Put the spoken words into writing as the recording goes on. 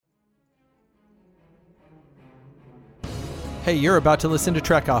Hey, you're about to listen to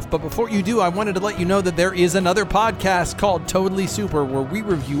Trek Off, but before you do, I wanted to let you know that there is another podcast called Totally Super where we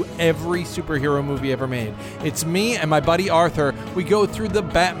review every superhero movie ever made. It's me and my buddy Arthur. We go through the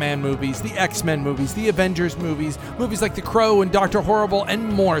Batman movies, the X-Men movies, the Avengers movies, movies like The Crow and Dr. Horrible,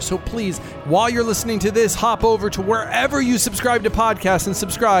 and more. So please, while you're listening to this, hop over to wherever you subscribe to podcasts and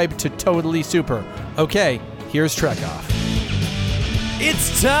subscribe to Totally Super. Okay, here's Trek Off.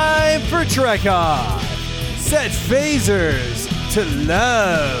 It's time for Trek Off. Set phasers to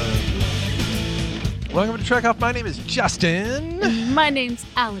love. Welcome to Trek Off. My name is Justin. My name's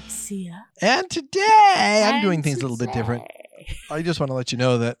Alexia. And today I'm doing things a little bit different. I just want to let you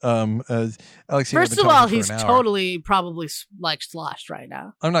know that Alexia. First of all, he's totally probably like sloshed right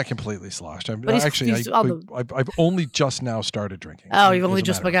now. I'm not completely sloshed. I've only just now started drinking. Oh, you've only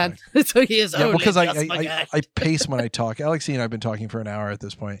just begun. So he is. Yeah, because I pace when I talk. Alexia and I've been talking for an hour at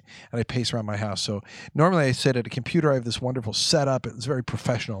this point, and I pace around my house. So normally I sit at a computer. I have this wonderful setup. It's very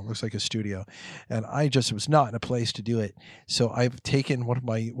professional. It looks like a studio, and I just was not in a place to do it. So I've taken one of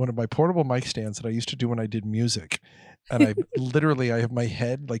my portable mic stands that I used to do when I did music. And I have my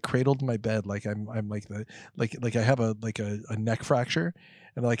head like cradled in my bed, like I'm like I have a neck fracture,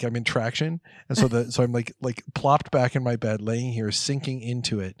 and like I'm in traction, and so I'm like plopped back in my bed, laying here, sinking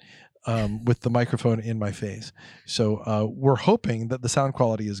into it, with the microphone in my face. So we're hoping that the sound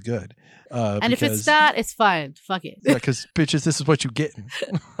quality is good. And if it's not, it's fine. Fuck it. Yeah, because bitches, this is what you get.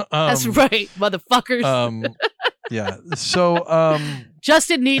 That's right, motherfuckers. Yeah. So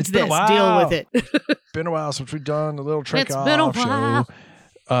Justin needs this. Deal with it. Been a while since we've done a little Trek Off been a while.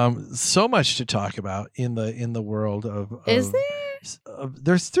 show. So much to talk about in the world of is there?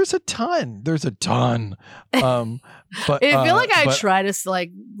 There's a ton. There's a ton. But I feel like I try to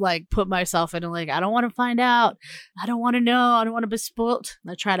like put myself in like, I don't want to find out. I don't want to know. I don't want to be spoilt.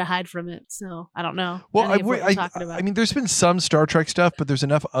 I try to hide from it. So I don't know. Well, I mean, there's been some Star Trek stuff, but there's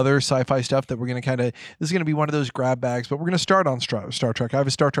enough other sci-fi stuff that we're going to this is going to be one of those grab bags, but we're going to start on Star Trek. I have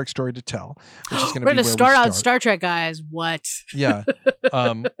a Star Trek story to tell, which is going to be start on Star Trek, guys. What? Yeah.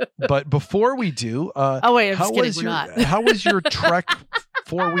 But before we do, oh wait, I'm just kidding. We're not. How was your Trek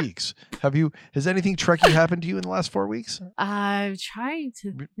 4 weeks? Has anything Trekky happened to you in the last 4 weeks? I'm trying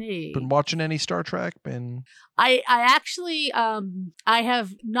to think. Been watching any Star Trek? I actually I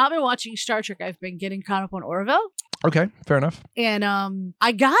have not been watching Star Trek. I've been getting caught up on Orville. Okay, fair enough. And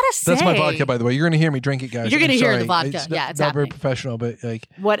I gotta say, that's my vodka, by the way. You're gonna hear me drink it, guys. You're gonna hear the vodka. It's it's not very professional, but like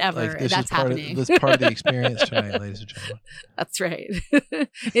whatever. That's happening. That's part of the experience tonight, ladies and gentlemen. That's right.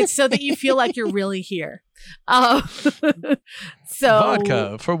 It's so that you feel like you're really here. So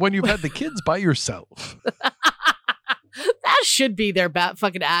vodka for when you've had the kids by yourself. That should be their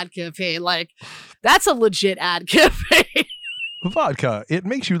fucking ad campaign. Like, that's a legit ad campaign. Vodka. It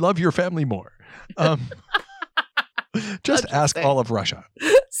makes you love your family more. Just ask all of Russia.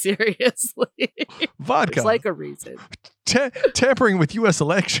 Seriously. Vodka. It's like a reason. Tampering with U.S.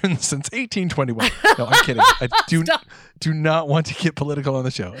 elections since 1821. No, I'm kidding. I do not want to get political on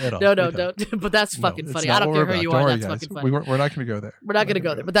the show at all. No, don't. But that's fucking funny. I don't care who you are. That's fucking funny. We're not going to go there. We're not going to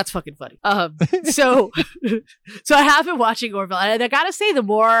go there, but that's fucking funny. So I have been watching Orville, and I got to say, the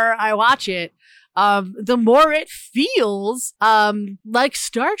more I watch it, the more it feels like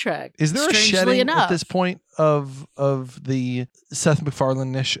Star Trek. Is there a shedding at this point of the Seth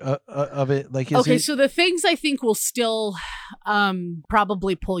MacFarlane-ish of it? Like, so the things I think will still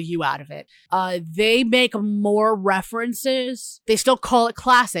probably pull you out of it. They make more references. They still call it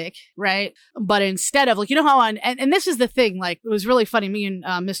classic, right? But instead of, like, you know how and this is the thing, like, it was really funny. Me and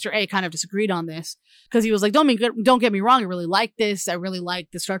Mr. A kind of disagreed on this, because he was like, don't get me wrong, I really like this. I really like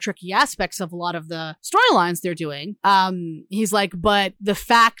the Star Trek-y aspects of a lot of the storylines they're doing. He's like, but the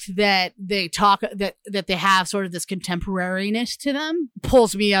fact that they talk that they have sort of this contemporariness to them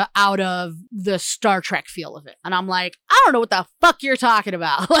pulls me out of the Star Trek feel of it. And I'm like, I don't know what the fuck you're talking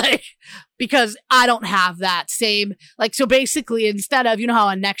about. Like, because I don't have that same, like, so basically, instead of, you know how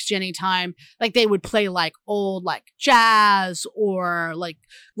on Next Gen time, like, they would play like old, like, jazz or like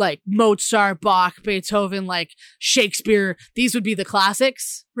Mozart, Bach, Beethoven, like Shakespeare, these would be the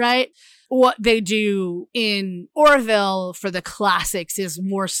classics, right? What they do in Orville for the classics is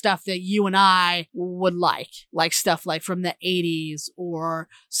more stuff that you and I would like stuff like from the 80s or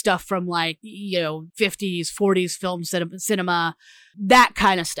stuff from, like, 50s, 40s film cinema. that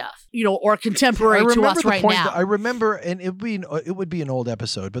kind of stuff, or contemporary to us right now. I remember, and it would be an old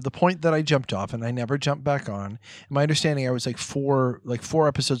episode, but the point that I jumped off and I never jumped back on. In my understanding, I was like four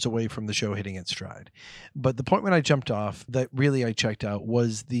episodes away from the show hitting its stride. But the point when I jumped off that really I checked out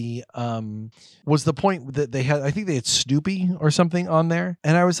was the point that they had. I think they had Snoopy or something on there,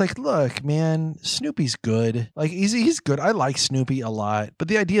 and I was like, look, man, Snoopy's good. Like he's good. I like Snoopy a lot, but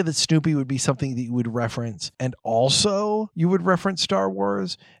the idea that Snoopy would be something that you would reference, and also you would reference Star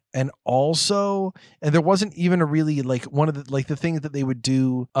Wars. And there wasn't even a really like one of the things that they would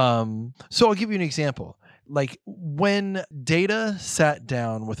do. So I'll give you an example. Like when Data sat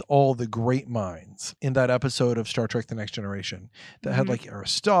down with all the great minds in that episode of Star Trek: The Next Generation that had like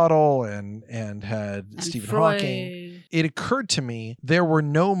Aristotle and had Stephen Hawking, it occurred to me there were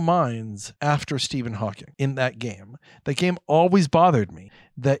no minds after Stephen Hawking in that game. That game always bothered me.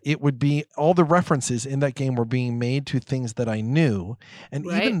 That it would be all the references in that game were being made to things that I knew. And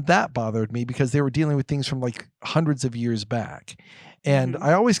even that bothered me because they were dealing with things from like hundreds of years back. And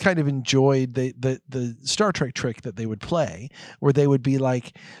I always kind of enjoyed the Star Trek trick that they would play, where they would be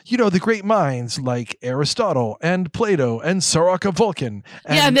like, the great minds like Aristotle and Plato and Soraka Vulcan.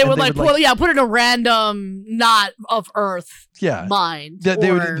 And they would put in a random not of Earth mind. Yeah,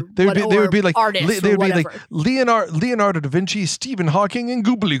 they would be like Leonardo da Vinci, Stephen Hawking, and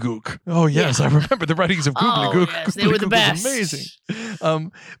Gobbledygook. Oh yes, I remember the writings of Gobbledygook. Oh, yes, they were the best. Amazing.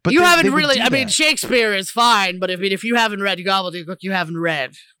 But you haven't really. I mean, Shakespeare is fine, but if you haven't read Gobbledygook, you haven't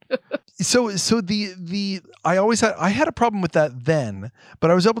read. So I had a problem with that then,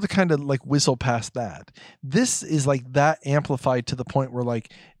 but I was able to kind of like whistle past that. This is like that amplified to the point where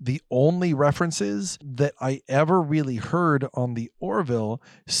like the only references that I ever really heard on the Orville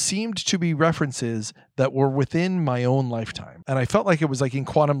seemed to be references that were within my own lifetime. And I felt like it was like in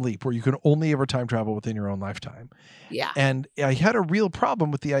Quantum Leap where you can only ever time travel within your own lifetime. Yeah. And I had a real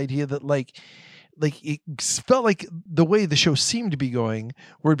problem with the idea that like it felt like the way the show seemed to be going,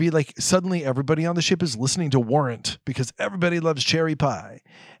 where it'd be like suddenly everybody on the ship is listening to Warrant because everybody loves cherry pie.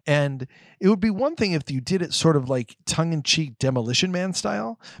 And it would be one thing if you did it sort of like tongue-in-cheek Demolition Man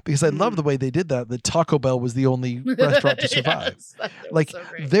style, because I love the way they did that. The Taco Bell was the only restaurant to survive. Like so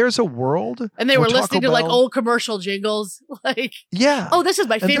there's a world. And they were listening to like old commercial jingles. Like, oh, this is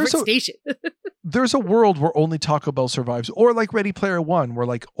my favorite station. There's a world where only Taco Bell survives, or like Ready Player One, where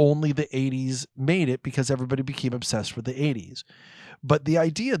like only the 80s made it because everybody became obsessed with the 80s. But the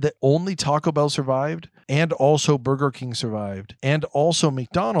idea that only Taco Bell survived, and also Burger King survived, and also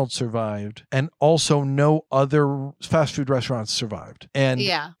McDonald's survived, and also no other fast food restaurants survived. And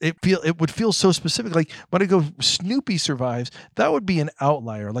it would feel so specific. Like when I go Snoopy survives, that would be an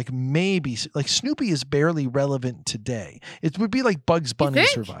outlier. Like maybe like Snoopy is barely relevant today. It would be like Bugs Bunny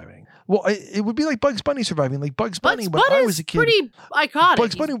surviving. Well, it would be like Bugs Bunny surviving. Like Bugs Bunny when I was a kid, pretty iconic.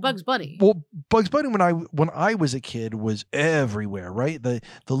 Bugs Bunny. Well, Bugs Bunny when I was a kid was everywhere, right? The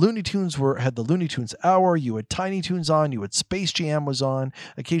Looney Tunes had the Looney Tunes Hour. You had Tiny Toons on. You had Space Jam was on.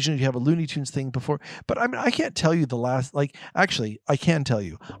 Occasionally you have a Looney Tunes thing before. But I mean, I can't tell you the last. Like, actually, I can tell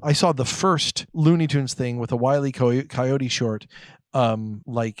you. I saw the first Looney Tunes thing with a Wile E. Coyote short.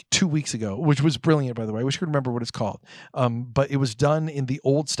 Like 2 weeks ago, which was brilliant, by the way. I wish I could remember what it's called. But it was done in the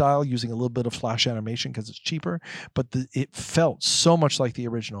old style using a little bit of flash animation because it's cheaper, but it felt so much like the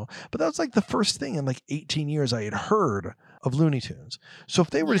original. But that was like the first thing in like 18 years I had heard of Looney Tunes. So if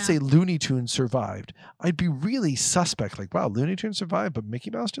they were to say Looney Tunes survived, I'd be really suspect. Like, wow, Looney Tunes survived, but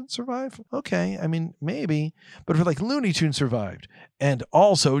Mickey Mouse didn't survive? Okay, I mean, maybe. But if like Looney Tunes survived, and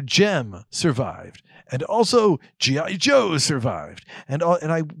also Jem survived, and also G.I. Joe survived, and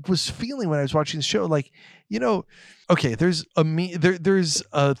I was feeling when I was watching the show, like, okay, there's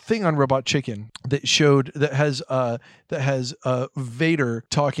a thing on Robot Chicken that has Vader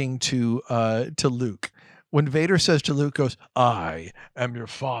talking to Luke. When Vader says to Luke, "I am your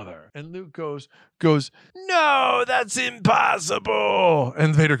father," and Luke goes, "No, that's impossible."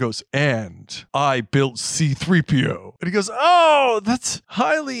 And Vader goes, "And I built C-3PO." And he goes, "Oh, that's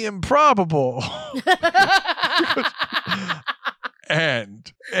highly improbable."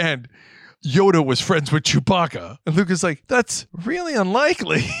 and Yoda was friends with Chewbacca. And Luke is like, "That's really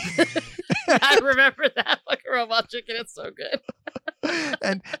unlikely." I remember that fucking Robot Chicken. It's so good.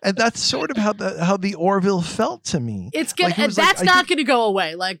 and that's sort of how the Orville felt to me. It's good, and that's not going to go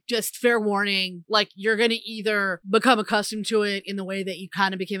away. Like, just fair warning. Like, you're going to either become accustomed to it in the way that you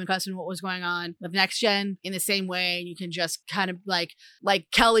kind of became accustomed to what was going on with Next Gen, in the same way you can just kind of like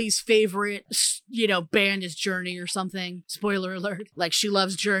Kelly's favorite, band is Journey or something. Spoiler alert. Like, she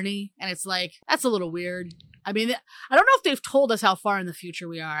loves Journey, and it's like, that's a little weird. I mean, I don't know if they've told us how far in the future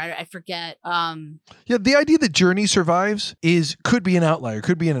we are. I forget. Yeah, the idea that Journey survives could be an outlier,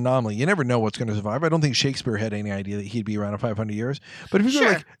 could be an anomaly. You never know what's going to survive. I don't think Shakespeare had any idea that he'd be around in 500 years. But if you go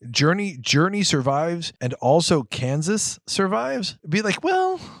like Journey survives and also Kansas survives, it'd be like,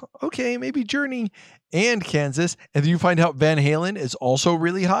 well, okay, maybe Journey and Kansas, and then you find out Van Halen is also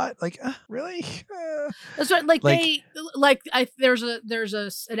really hot. Like, really? That's right. There's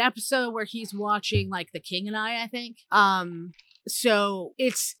an episode where he's watching like The King and I think. So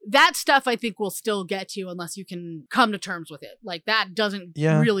it's that stuff I think will still get to you unless you can come to terms with it. Like that doesn't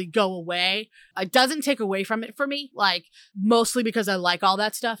really go away. It doesn't take away from it for me. Like mostly because I like all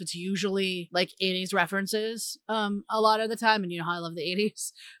that stuff. It's usually like 80s references a lot of the time, and you know how I love the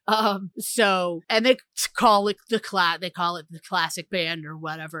 80s. So and they call it the classic band or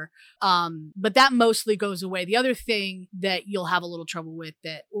whatever. But that mostly goes away. The other thing that you'll have a little trouble with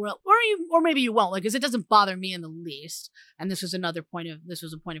that, or maybe you won't, like, is it doesn't bother me in the least. And this was a point of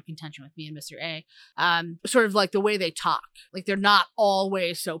contention with me and Mr. A. Sort of like the way they talk, like they're not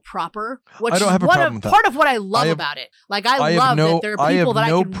always so proper. Which I don't have a problem with that. Part of what I love about it. Like I love that there are people that I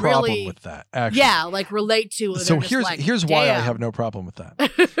can really with that. Actually, yeah, like relate to. So here's why I have no problem with that.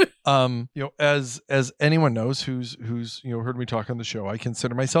 As anyone knows who's heard me talk on the show, I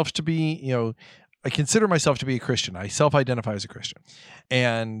consider myself to be a Christian. I self-identify as a Christian.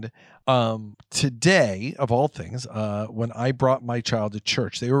 And today, of all things, when I brought my child to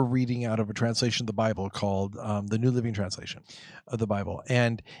church, they were reading out of a translation of the Bible called the New Living Translation of the Bible.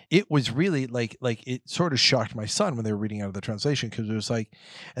 And it was really like it sort of shocked my son when they were reading out of the translation, because it was like,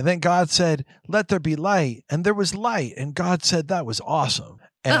 and then God said, "Let there be light," and there was light, and God said that was awesome.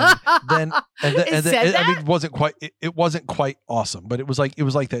 And then I mean, it wasn't quite awesome, but it was like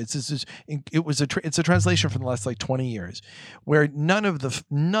that. It's a translation from the last like 20 years, where none of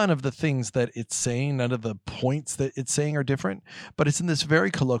the things that it's saying, none of the points that it's saying are different, but it's in this very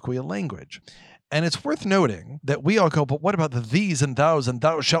colloquial language. And it's worth noting that we all go, but what about the these and thous and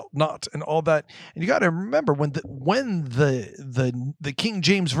thou shalt not and all that? And you got to remember when the King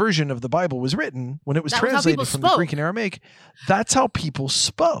James version of the Bible was written, when it was translated from the Greek and Aramaic, that's how people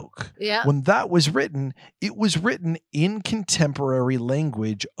spoke. Yeah. When that was written, it was written in contemporary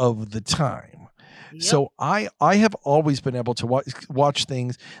language of the time. Yep. So I have always been able to watch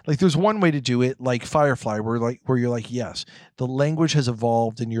things like, there's one way to do it, like Firefly, where you're like, yes, the language has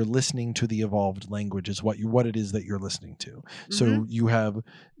evolved and you're listening to the evolved language is what it is that you're listening to. Mm-hmm. So you have,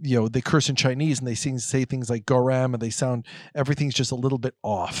 they curse in Chinese and they say things like Goram, and everything's just a little bit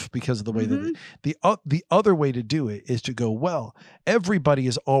off because of the way that the other way to do it is to go, well, everybody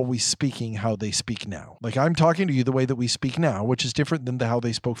is always speaking how they speak now. Like I'm talking to you the way that we speak now, which is different than how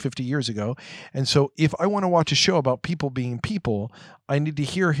they spoke 50 years ago. And so if I want to watch a show about people being people, I need to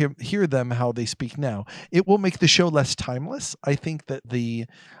hear them how they speak now. It will make the show less timeless. I think that the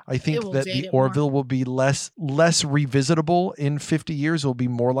Orville will be less revisitable in 50 years. It will be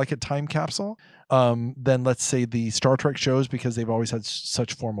more like a time capsule than, let's say, the Star Trek shows, because they've always had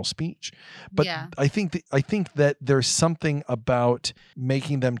such formal speech. But yeah. I think that there's something about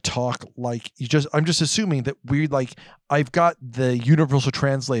making them talk like I'm just assuming that I've got the universal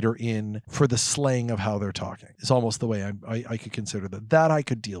translator in for the slang of how they're talking. It's almost the way I could consider that I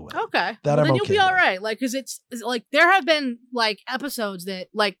could deal with. Okay. Then you'll be all right. Like, cause it's like, there have been like episodes that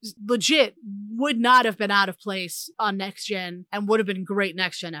like legit would not have been out of place on Next Gen and would have been great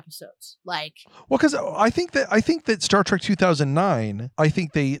Next Gen episodes. Like, well, because I think that Star Trek 2009, I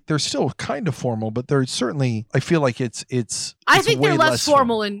think they're still kind of formal, but they're certainly, I feel like it's I think they're less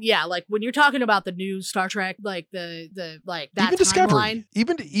formal, and yeah, like when you're talking about the new Star Trek, like the like that even Discovery,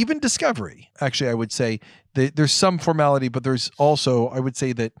 even Discovery. Actually, I would say there's some formality, but there's also, I would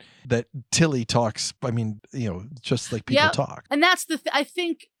say that Tilly talks. I mean, just like people talk, and that's I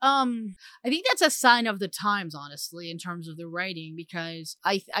think that's a sign of the times, honestly, in terms of the writing, because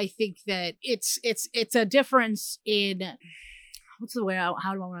I think that it's a difference in. What's the way, how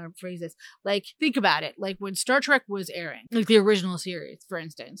do I want to phrase this? Like, think about it. Like when Star Trek was airing, like the original series, for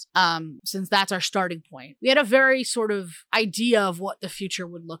instance, since that's our starting point, we had a very sort of idea of what the future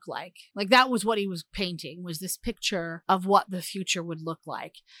would look like. Like that was what he was painting, was this picture of what the future would look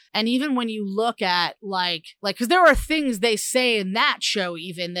like. And even when you look at like, cause there are things they say in that show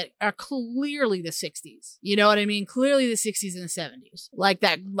even that are clearly the 60s. You know what I mean? Clearly the 60s and the 70s. Like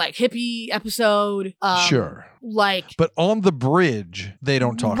that, like hippie episode. Sure. Like, but on the bridge, they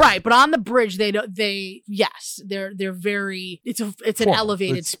don't talk. Right, but on the bridge, they're very. It's an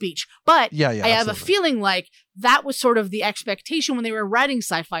elevated speech. But yeah, I have a feeling like that was sort of the expectation when they were writing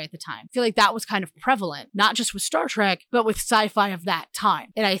sci-fi at the time. I feel like that was kind of prevalent, not just with Star Trek, but with sci-fi of that time.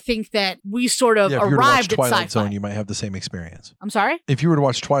 And I think that we sort of if you were to watch arrived at Twilight sci-fi. Zone, you might have the same experience. I'm sorry? If you were to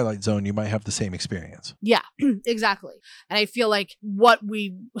watch Twilight Zone, you might have the same experience. Yeah, exactly. And I feel like what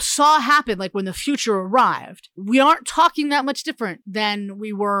we saw happen, like when the future arrived, we aren't talking that much different than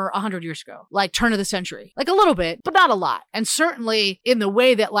we were 100 years ago, like turn of the century, like a little bit, but not a lot. And certainly in the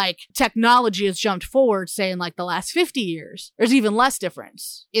way that like technology has jumped forward, say in like the last 50 years, there's even less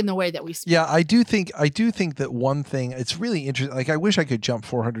difference in the way that we speak. Yeah, I do think that one thing, it's really interesting. Like, I wish I could jump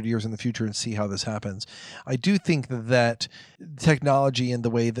 400 years in the future and see how this happens. I do think that technology and the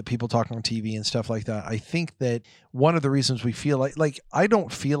way that people talk on TV and stuff like that, I think that one of the reasons we feel like I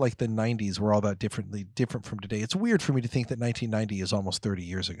don't feel like the 90s were all that different from today. It's weird for me to think that 1990 is almost 30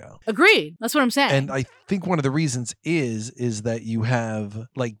 years ago. Agreed. That's what I'm saying. And I think one of the reasons is that you have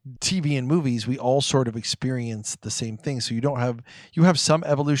like TV and movies, we all sort of experience the same thing. So you have some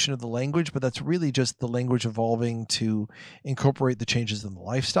evolution of the language, but that's really just the language evolving to incorporate the changes in the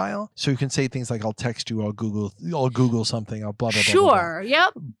lifestyle. So you can say things like, I'll text you, I'll Google something, I'll blah, blah, blah. Sure.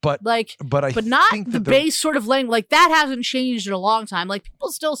 Blah, blah. Yep. But not think the base sort of language. Like that hasn't changed in a long time. Like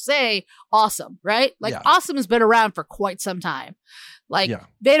people still say awesome, right? Like awesome has been around for quite some time. Like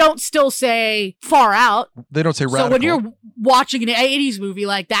they don't still say far out. They don't say radical. So when you're watching an 80s movie,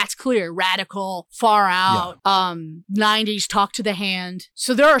 like that's clear. Radical, far out, 90s, talk to the hand.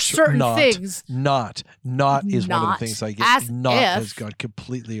 So there are certain things. Not is one of the things I get. Not has gone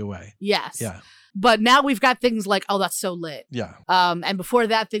completely away. Yes. Yeah. But now we've got things like, oh, that's so lit. Yeah. And before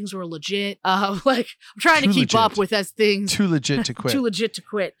that, things were legit. Like I'm trying to keep up with as things. Too legit to quit. Too legit to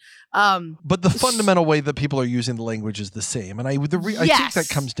quit. But the fundamental way that people are using the language is the same, and I think that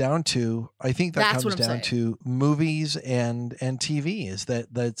comes down to movies and TV. Is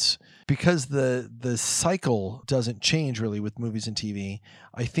that's because the cycle doesn't change really with movies and TV.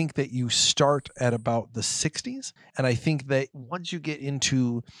 I think that you start at about the 60s, and I think that once you get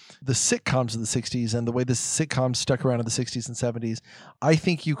into the sitcoms of the 60s and the way the sitcoms stuck around in the 60s and 70s, I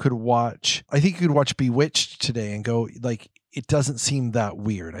think you could watch Bewitched today and go like, it doesn't seem that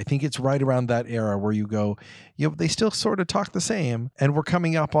weird. I think it's right around that era where you go, they still sort of talk the same, and we're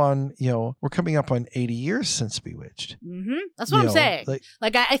coming up on 80 years since Bewitched. Mm-hmm. That's what I'm saying.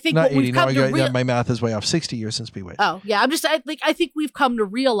 Like I think what 80, we've come to my math is way off. 60 years since Bewitched. Oh yeah, I think we've come to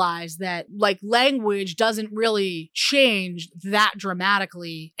realize that like language doesn't really change that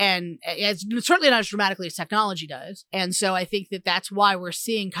dramatically, and it's certainly not as dramatically as technology does. And so I think that that's why we're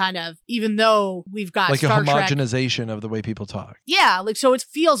seeing kind of, even though we've got like Star a homogenization of the way people talk. Yeah, like so it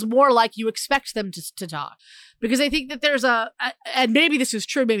feels more like you expect them to talk. Because I think that there's and maybe this is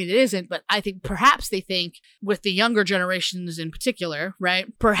true, maybe it isn't, but I think perhaps they think with the younger generations in particular, right?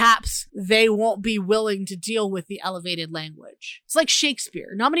 Perhaps they won't be willing to deal with the elevated language. It's like Shakespeare.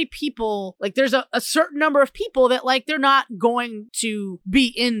 Not many people, like there's a certain number of people that like they're not going to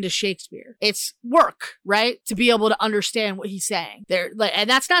be into Shakespeare. It's work, right? To be able to understand what he's saying. And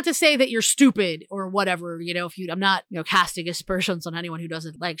that's not to say that you're stupid or whatever, I'm not, casting aspersions on anyone who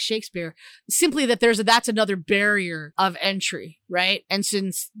doesn't like Shakespeare. Simply that that's another barrier of entry, right? And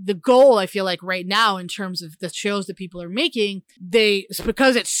since the goal, I feel like right now in terms of the shows that people are making,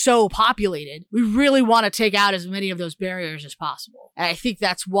 because it's so populated, we really want to take out as many of those barriers as possible. And I think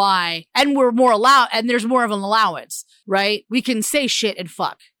that's why, and we're more allowed, and there's more of an allowance, right? We can say shit and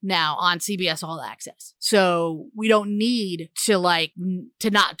fuck now on CBS All Access. So we don't need to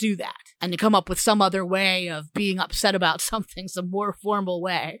not do that and to come up with some other way of being upset about something, some more formal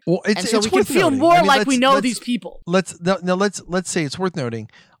way. Well, we can feel more like we know these people. Let's say it's worth noting.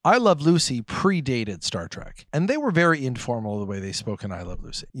 I Love Lucy predated Star Trek, and they were very informal the way they spoke in I Love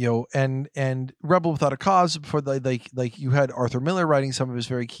Lucy. And Rebel Without a Cause, before you had Arthur Miller writing some of his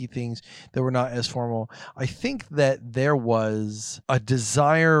very key things that were not as formal. I think that there was a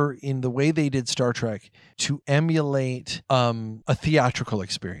desire in the way they did Star Trek to emulate a theatrical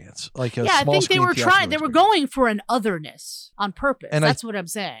experience, like a I small think they were trying. They were going for an otherness on purpose. And that's what I'm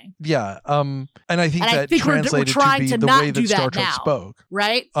saying. Yeah. And I think that translated we're trying to be the not way that Star Trek spoke.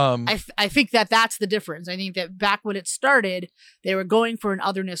 Right? I think that's the difference. I think that back when it started, they were going for an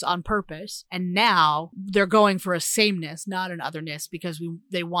otherness on purpose, and now they're going for a sameness, not an otherness, because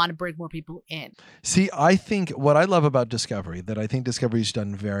they want to bring more people in. See, I think what I love about Discovery, that I think Discovery's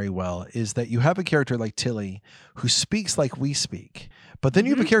done very well, is that you have a character like Tilly who speaks like we speak, but then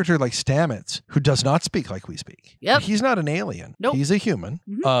you have a character like Stamets who does not speak like we speak. Yep. He's not an alien. Nope. He's a human.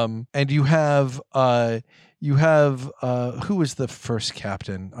 Mm-hmm. And you have who was the first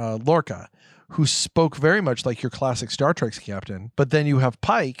captain? Lorca, who spoke very much like your classic Star Trek's captain, but then you have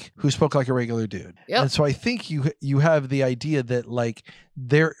Pike, who spoke like a regular dude. Yep. And so I think you have the idea that like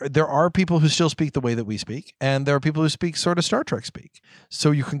there are people who still speak the way that we speak, and there are people who speak sort of Star Trek speak.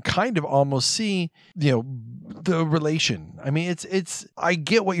 So you can kind of almost see, the relation. I mean, it's I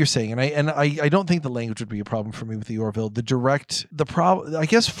get what you're saying, and I don't think the language would be a problem for me with the Orville. The problem, I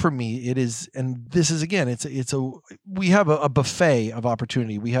guess for me, it is, and this is again, we have a buffet of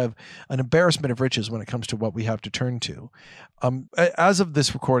opportunity. We have an embarrassment of riches when it comes to what we have to turn to. As of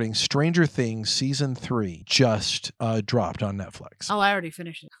this recording, Stranger Things season 3 just dropped on Netflix. Oh, I already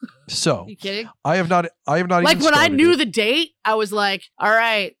finished it. So, you kidding? I have not Like even when I started knew it. the date, I was like, "All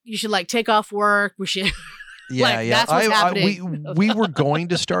right, you should like take off work. We should." Yeah, That's what's happening. We were going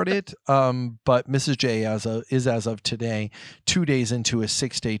to start it, but Mrs. J is as of today 2 days into a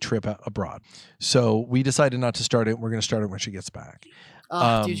 6-day trip abroad. So we decided not to start it. We're going to start it when she gets back.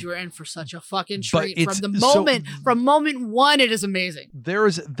 Oh, dude, you were in for such a fucking but treat it's- from moment one. It is amazing. There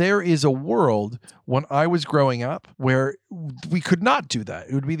is a world when I was growing up where we could not do that.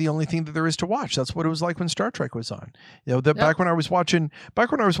 It would be the only thing that there is to watch. That's what it was like when Star Trek was on. Back when I was watching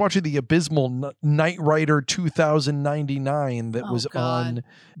the abysmal Knight Rider 2099 that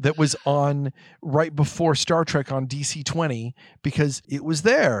was on right before Star Trek on DC-20, because it was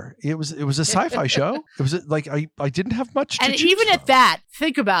there. It was a sci-fi show. It was like I didn't have much to And choose even from. at that,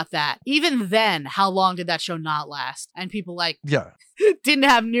 think about that. Even then, how long did that show not last? And people didn't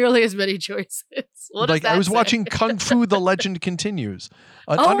have nearly as many choices. What does Like that I was say? watching Kung Fu: The Legend Continues,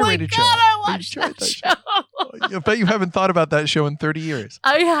 an Oh my underrated god, show. I You watched enjoyed that show. I bet you haven't thought about that show in 30 years.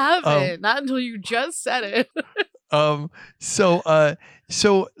 I haven't. Not until you just said it.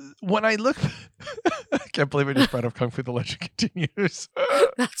 So when I look, I can't believe I just brought up Kung Fu: The Legend Continues.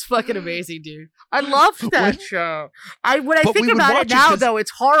 That's fucking amazing, dude. I loved that show. When I But think we would about watch it it now, 'cause- though,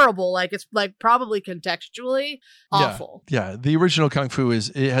 it's horrible. Like it's like probably contextually awful. Yeah, the original Kung Fu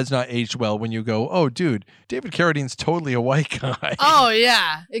it has not aged well. When you go, oh, dude, David Carradine's totally a white guy. Oh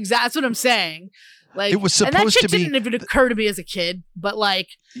yeah, exactly. That's what I'm saying. Like It was and that supposed shit to be- didn't even occur to me as a kid, but like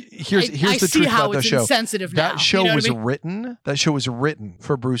Here's I the see truth how about that it's show. insensitive now. That show You know what was I mean? written. That show was written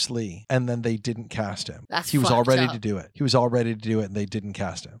for Bruce Lee, and then they didn't cast him. That's he was all fucked ready up. to do it. He was all ready to do it, and they didn't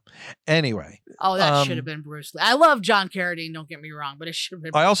cast him. Anyway, Oh, that should have been Bruce Lee. I love John Carradine, don't get me wrong, but it should have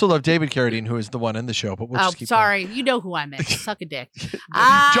been. I also love David Carradine, who is the one in the show. But we'll just keep sorry. You know who I meant. Suck a dick. John-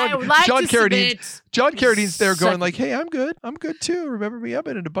 I would like John to Carradine- submit. John Carradine's there going Suck- like, "Hey, I'm good. I'm good too. Remember me? I've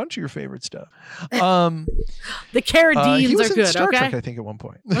been in a bunch of your favorite stuff." The Carradines he was are in good. Star Okay, Trek, I think, at one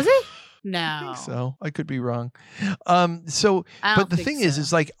point. was he? No. I think so. I could be wrong. I But don't the think thing is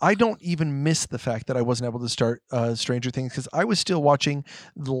so. like I don't even miss the fact that I wasn't able to start Stranger Things because I was still watching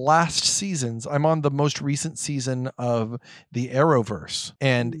the last seasons. I'm on the most recent season of the Arrowverse,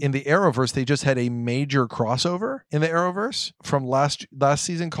 and in the Arrowverse, they just had a major crossover in the Arrowverse from last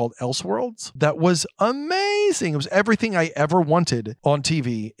season called Elseworlds. That was amazing. It was everything I ever wanted on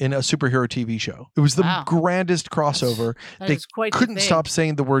TV in a superhero TV show. It was the Wow. grandest crossover. That They is quite the couldn't thing. stop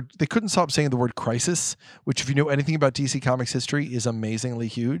saying the word. They couldn't stop saying the word crisis, which, if you know anything about DC Comics history, is amazingly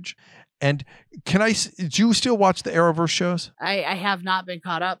huge. And do you still watch the Arrowverse shows? I have not been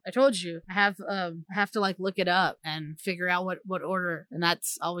caught up. I told you I have to like look it up and figure out what order, and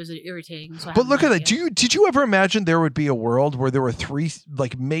that's always irritating. So I But haven't look at done that. it yet. Did you ever imagine there would be a world where there were 3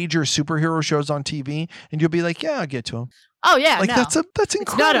 like major superhero shows on TV, and you'll be like, yeah, I'll get to them. Oh yeah, Like no. that's It's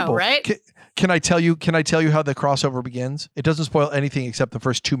incredible, gutto, right? Can I tell you how the crossover begins? It doesn't spoil anything except the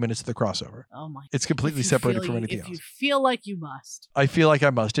first 2 minutes of the crossover. Oh my. It's completely If you separated feel from you- anything if else. you feel like you must. I feel like I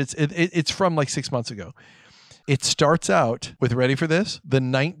must. It's from like 6 months ago. It starts out with, ready for this? The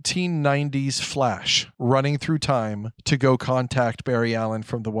 1990s Flash running through time to go contact Barry Allen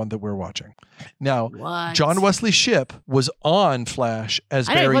from the one that we're watching. Now, What? John Wesley Shipp was on Flash as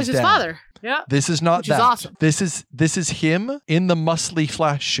I know he Barry's was his dad. father. Yeah. This is not Which is that. awesome. This is him in the muscly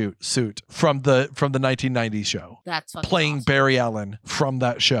Flash suit from the 1990s show, That's fucking playing awesome. Barry Allen from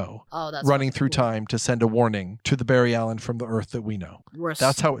that show, Oh, that's running fucking through cool. time to send a warning to the Barry Allen from the Earth that we know.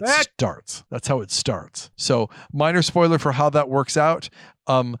 That's how it starts. That's how it starts. So, minor spoiler for how that works out.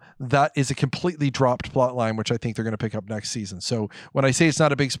 That is a completely dropped plot line, which I think they're going to pick up next season. So when I say it's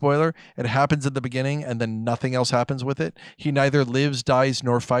not a big spoiler, it happens at the beginning and then nothing else happens with it. He neither lives, dies,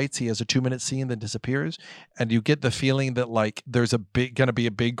 nor fights. He has a 2-minute scene that disappears. And you get the feeling that like there's going to be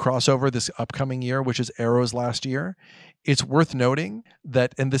a big crossover this upcoming year, which is Arrow's last year. It's worth noting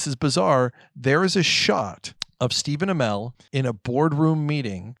that, and this is bizarre, there is a shot of Stephen Amell in a boardroom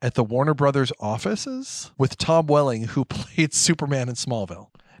meeting at the Warner Brothers offices with Tom Welling, who played Superman in Smallville.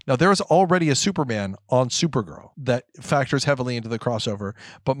 Now, there is already a Superman on Supergirl that factors heavily into the crossover.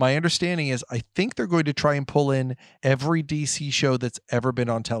 But my understanding is I think they're going to try and pull in every DC show that's ever been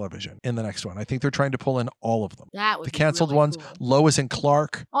on television in the next one. I think they're trying to pull in all of them. That would The be canceled really ones, cool. Lois and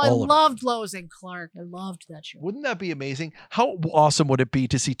Clark. Oh, I all of them. loved Lois and Clark. I loved that show. Wouldn't that be amazing? How awesome would it be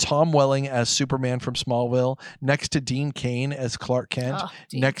to see Tom Welling as Superman from Smallville next to Dean Cain as Clark Kent, Oh,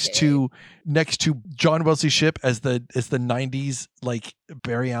 Dean next Cain. to John Wesley Shipp as the 90s like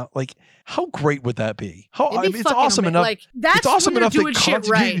Barry Allen? Like, how great would that be? It'd be it's fucking awesome enough. Like, that's It's awesome when enough they're that doing shit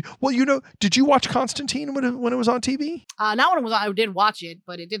right. Well, did you watch Constantine when it was on TV? Not when it was on. I did watch it,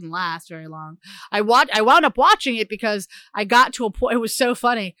 but it didn't last very long. I wound up watching it because I got to a point. It was so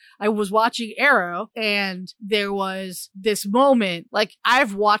funny. I was watching Arrow, and there was this moment. Like,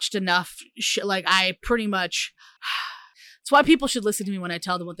 I've watched enough. Like, I pretty much. It's why people should listen to me when I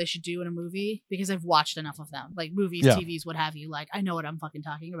tell them what they should do in a movie, because I've watched enough of them, like movies, Yeah. TVs, what have you. Like, I know what I'm fucking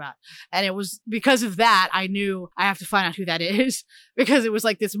talking about. And it was because of that, I knew I have to find out who that is, because it was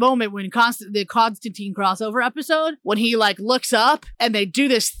like this moment when the Constantine crossover episode, when he like looks up and they do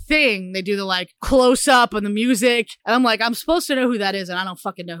this thing, they do the like close up on the music. And I'm like, I'm supposed to know who that is. And I don't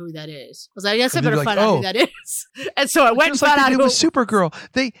fucking know who that is. I was like, I guess I And they'd better be find like, out "Oh." who that is. And so I went and Just like found they out did who. with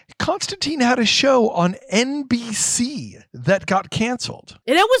Supergirl. Constantine had a show on NBC that got canceled.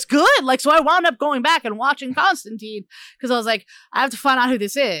 And it was good. Like, so I wound up going back and watching Constantine because I was like, I have to find out who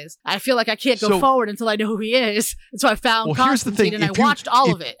this is. I feel like I can't go So- forward until I know who he is. And so I found Well, here's the Constantine thing. and I If you- watched all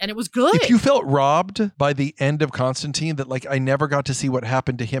if- of it, and it was good. If you felt robbed by the end of Constantine, that like I never got to see what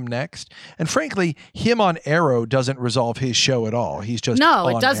happened to him next, and frankly, him on Arrow doesn't resolve his show at all. He's just no,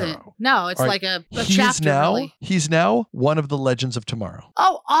 on it doesn't. Arrow. No, it's All like right. a chapter. Really. He's now one of the Legends of Tomorrow.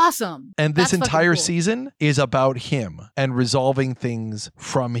 Oh, awesome. And this That's fucking entire cool. season is about him and resolving things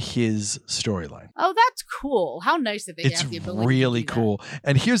from his storyline. Oh, that's cool. How nice that they It's have the ability really to do that. cool.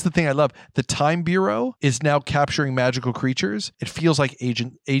 And here's the thing I love. The Time Bureau is now capturing magical creatures. It feels like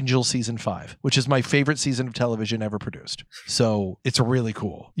Angel season 5, which is my favorite season of television ever produced. So it's really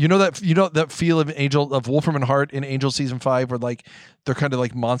cool. You know that feel of Wolfram and Hart in Angel season 5, where like they're kind of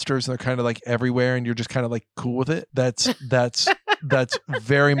like monsters and they're kind of like everywhere and you're just kind of like cool with it. That's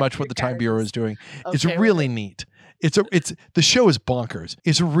very much what the Time Bureau is doing. It's Okay with really it. neat. It's the show is bonkers.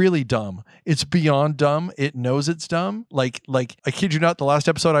 It's really dumb. It's beyond dumb. It knows it's dumb. Like I kid you not, the last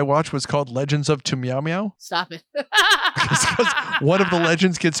episode I watched was called Legends of Meow Meow. Stop it. Because one of the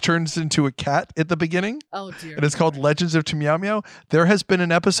legends gets turned into a cat at the beginning, Oh, dear. and it's called Legends of Meow Meow. There has been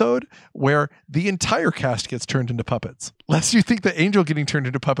an episode where the entire cast gets turned into puppets. Lest you think that Angel getting turned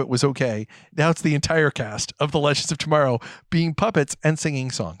into puppet was okay, now it's the entire cast of the Legends of Tomorrow being puppets and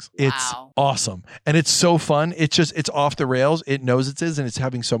singing songs. It's Wow. awesome, and it's so fun. It's off the rails. It knows it is, and it's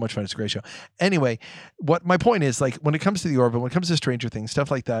having so much fun. It's a great show. Anyway, what my point is, like when it comes to the Orville, when it comes to Stranger Things, stuff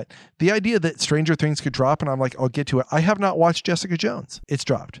like that, the idea that Stranger Things could drop, and I'm like, I'll get to it. I have not watched Jessica Jones. It's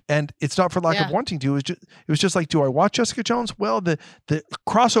dropped, and it's not for lack of Yeah. wanting to. It was just like, do I watch Jessica Jones? Well, the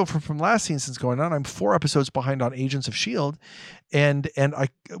crossover from last season's going on. I'm 4 episodes behind on Agents of S.H.I.E.L.D. And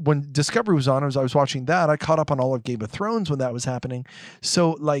when Discovery was on, as I was watching that, I caught up on all of Game of Thrones when that was happening.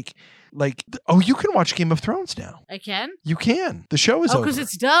 So like, you can watch Game of Thrones now. I can? You can. The show is Oh, over. because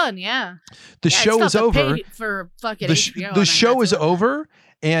it's done. Yeah. The Yeah, show it's is not the over. pay for fucking The HBO, show and is I'm not doing over.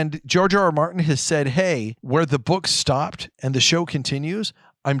 And George R. R. Martin has said, hey, where the book stopped and the show continues,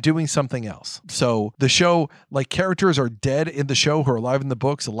 I'm doing something else. So the show, like characters are dead in the show who are alive in the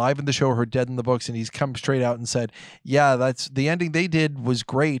books, alive in the show who are dead in the books. And he's come straight out and said, yeah, that's the ending they did was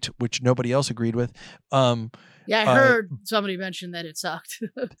great, which nobody else agreed with. Yeah, I heard somebody mention that it sucked.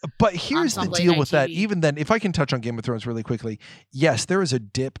 But here's the some late deal night with that. TV. Even then, if I can touch on Game of Thrones really quickly, yes, there is a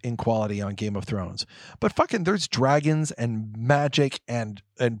dip in quality on Game of Thrones. But fucking there's dragons and magic and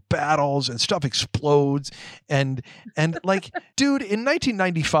battles and stuff explodes. And like, dude, in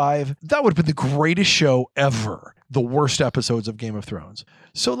 1995, that would have been the greatest show ever. The worst episodes of Game of Thrones.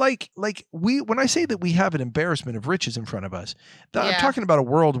 So like when I say that we have an embarrassment of riches in front of us, I'm Yeah. talking about a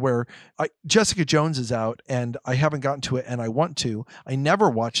world where Jessica Jones is out and I haven't gotten to it and I want to. I never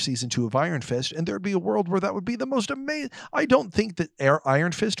watched season 2 of Iron Fist, and there'd be a world where that would be the most amazing. I don't think that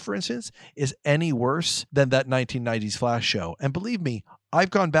Iron Fist, for instance, is any worse than that 1990s Flash show. And believe me, I've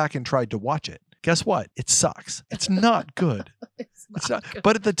gone back and tried to watch it. Guess what? It sucks. It's not good. It's not. good.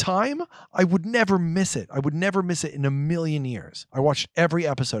 But at the time, I would never miss it. I would never miss it in a million years. I watched every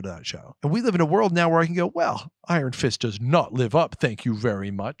episode of that show. And we live in a world now where I can go, well, Iron Fist does not live up. Thank you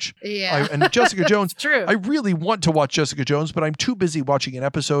very much. Yeah. And Jessica Jones, True. I really want to watch Jessica Jones, but I'm too busy watching an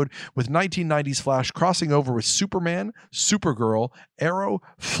episode with 1990s Flash crossing over with Superman, Supergirl, Arrow,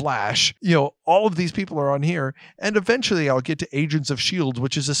 Flash. All of these people are on here. And eventually I'll get to Agents of S.H.I.E.L.D.,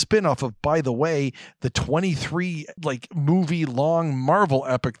 which is a spinoff of, by the way, the 23 movie long Marvel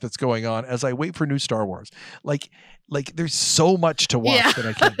epic that's going on as I wait for new Star Wars. Like there's so much to watch that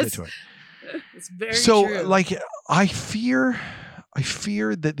I can't get to it. It's very so true. I fear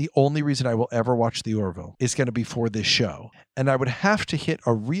that the only reason I will ever watch The Orville is going to be for this show. And I would have to hit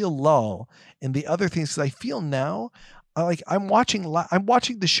a real lull in the other things, because I feel now I'm watching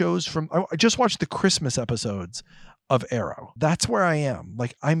the shows I just watched the Christmas episodes of Arrow. That's where I am.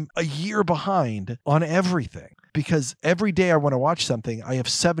 I'm a year behind on everything, because every day I want to watch something, I have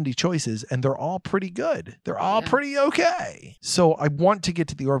 70 choices and they're all pretty good. They're all pretty okay. So I want to get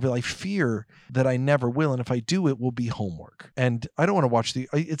to The Orville. I fear that I never will. And if I do, it will be homework. And I don't want to watch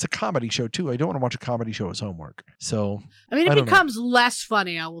it's a comedy show too. I don't want to watch a comedy show as homework. So it becomes less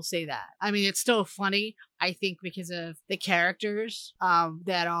funny. I will say that. It's still funny. I think because of the characters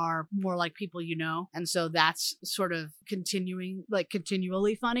that are more like people and so that's sort of continually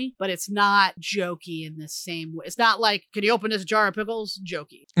funny, but it's not jokey in the same way. It's not like, can you open this jar of pickles?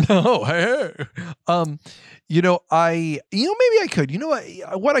 Jokey. No, hey. Maybe I could.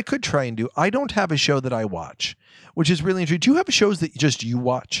 What I could try and do, I don't have a show that I watch, which is really interesting. Do you have shows that just you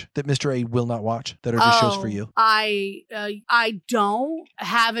watch that Mr. A will not watch, that are just shows for you? I don't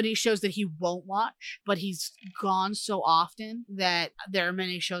have any shows that he won't watch, but he's gone so often that there are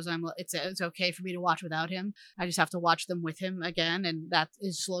many shows it's okay for me to watch without him. I just have to watch them with him again, and that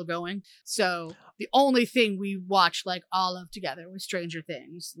is slow going. So the only thing we watch all of together was Stranger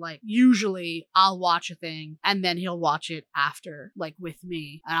Things. Usually I'll watch a thing and then he'll watch it after, with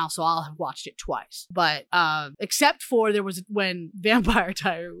me, and also I'll have watched it twice. But except for when Vampire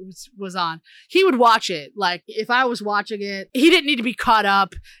Diaries was on, he would watch it. If I was watching it, he didn't need to be caught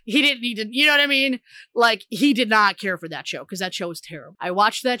up. He didn't need to, you know what I mean? He did not care for that show because that show was terrible. I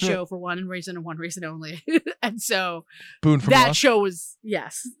watched that show for one reason and one reason only. And so Boone from that Lost? show was,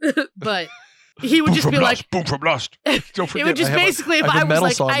 yes. But he would Boom just from be Lost. Boom from Lost. Don't forget, it would just basically, if I have a metal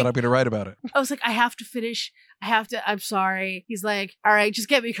was song that I'm going to write about it. I was I have to finish. I'm sorry. He's all right, just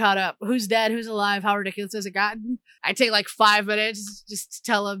get me caught up. Who's dead? Who's alive? How ridiculous has it gotten? I take 5 minutes just to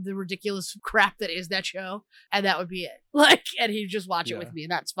tell him the ridiculous crap that is that show. And that would be it. And he'd just watch it with me,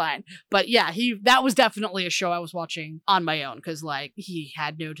 and that's fine. But yeah, that was definitely a show I was watching on my own because he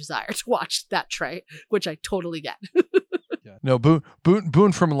had no desire to watch that tray, which I totally get. Yeah. No,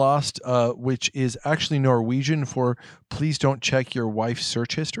 Boone from Lost, which is actually Norwegian for please don't check your wife's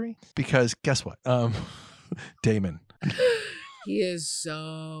search history, because guess what? Damon. He is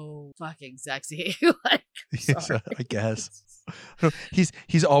so fucking sexy. I guess.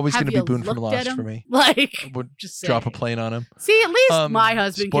 He's always going to be Boone from Lost for me. I would just drop a plane on him. See, at least my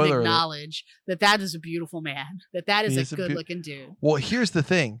husband can acknowledge that is a beautiful man. That is a good looking dude. Well, here's the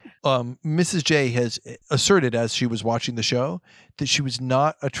thing. Mrs. J has asserted as she was watching the show that she was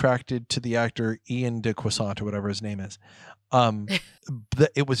not attracted to the actor Ian de Quissant or whatever his name is.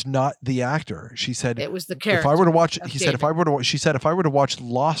 It was not the actor. She said it was the character. If I were to watch, she said if I were to watch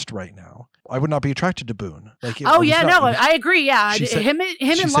Lost right now, I would not be attracted to Boone. I agree. Yeah, him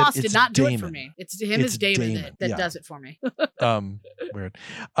and Lost did not do Damon. it for me. It's him as Damon that does it for me. Weird.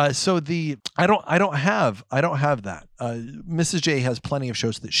 So I don't have that. Mrs. J has plenty of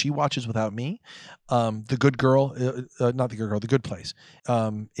shows that she watches without me. The Good Girl, not The Good Girl, The Good Place,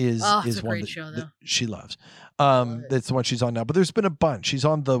 is one that she loves. That's the one she's on now. But there's been a bunch. She's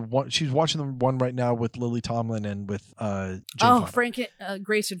on she's watching the one right now with Lily Tomlin and with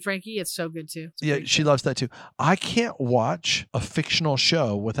Grace and Frankie. It's so good too. Yeah, she loves that too. I can't watch a fictional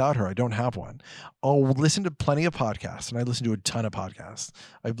show without her. I don't have one. I'll listen to plenty of podcasts, and I listen to a ton of podcasts.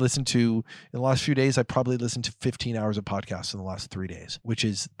 I've listened to, in the last few days, I probably listened to 15 hours of podcasts in the last 3 days, which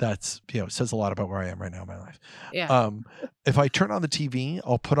is, it says a lot about where I am right now in my life. Yeah. If I turn on the TV,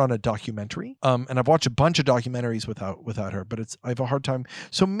 I'll put on a documentary. And I've watched a bunch of documentaries without her, but I have a hard time.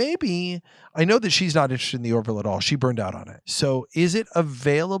 So maybe, I know that she's not interested in The Orville at all. She burned out on it. So is it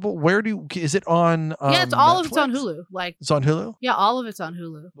available? Is it on it's all of it's on Hulu. It's on Hulu? Yeah, all of it's on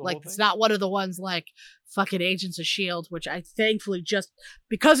Hulu. It's not one of the ones fucking Agents of S.H.I.E.L.D., which I thankfully just,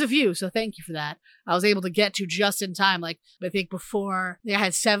 because of you, so thank you for that, I was able to get to just in time. Like, I think I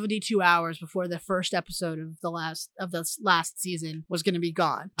had 72 hours before the first episode of the last season was going to be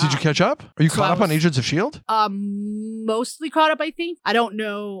gone. Did you catch up? Are you so caught up on Agents of S.H.I.E.L.D.? Mostly caught up, I think. I don't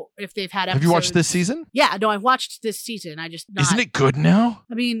know if they've had episodes. Have you watched this season? Yeah, no, I've watched this season. I just Isn't it good now?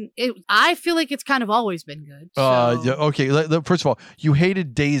 I mean, I feel like it's kind of always been good. Yeah, okay. First of all, you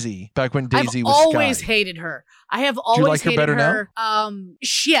hated Daisy back when Daisy was always Sky. hated her. I have always Do you like her hated better her.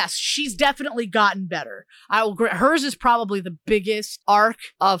 Yes, she's definitely gotten better. I will agree. Hers is probably the biggest arc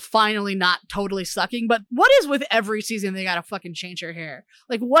of finally not totally sucking. But what is with every season they gotta fucking change her hair?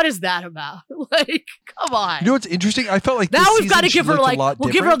 Like, what is that about? Like, come on. You know what's interesting? I felt like now this we've got to season give her she looked like a lot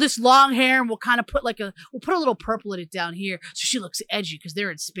we'll give her different. this long hair and we'll kind of put we'll put a little purple in it down here so she looks edgy because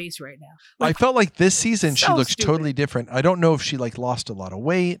they're in space right now. I felt like this season she so looks stupid. totally different. I don't know if she like lost a lot of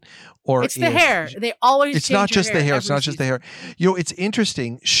weight or It's the hair. They always. It's change not her just the hair. It's every not just the hair. You know, it's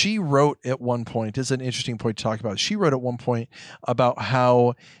interesting. She wrote at one point, this is an interesting point to talk about. She wrote at one point about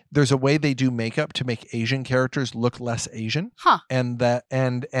how there's a way they do makeup to make Asian characters look less Asian. Huh. And that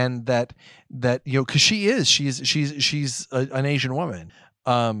you know, because she's an Asian woman.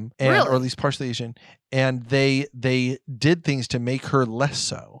 And Really? or at least partially Asian. And they did things to make her less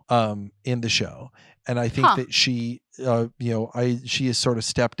so in the show. And I think that she, she has sort of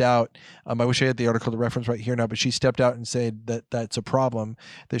stepped out. I wish I had the article to reference right here now, but she stepped out and said that that's a problem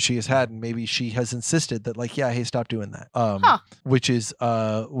that she has had, and maybe she has insisted that, like, yeah, hey, stop doing that. Which is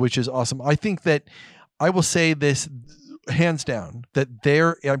awesome. I think that I will say this hands down that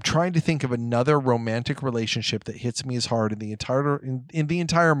I'm trying to think of another romantic relationship that hits me as hard in the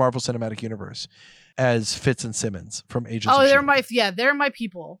entire Marvel Cinematic Universe as Fitz and Simmons from Agents of S.H.I.E.L.D. They're my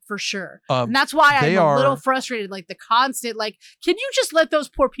people for sure. And that's why I'm a little frustrated. Like the constant, like, can you just let those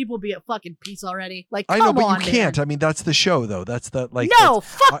poor people be at fucking peace already? Like, come I know, but on, you can't. man. I mean, that's the show, though. That's the like. No,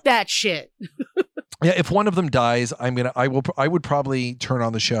 fuck that shit. Yeah, if one of them dies, I would probably turn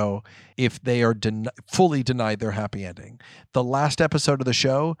on the show if they are fully denied their happy ending. The last episode of the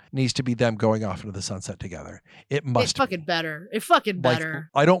show needs to be them going off into the sunset together. It fucking better. It fucking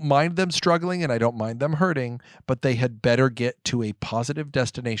better. I don't mind them struggling and I don't mind them hurting, but they had better get to a positive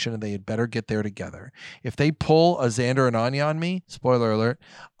destination and they had better get there together. If they pull a Xander and Anya on me, spoiler alert,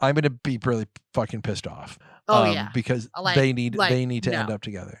 I'm going to be really fucking pissed off. Because they need to end up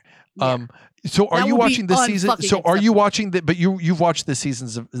together. Yeah. So are you watching this season? So are you acceptable. watching that? But you've watched this season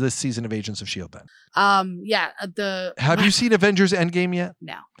of Agents of S.H.I.E.L.D. then? Have you seen Avengers Endgame yet?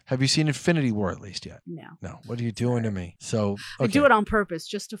 No. Have you seen Infinity War at least yet? No. What are you doing to me? So I do it on purpose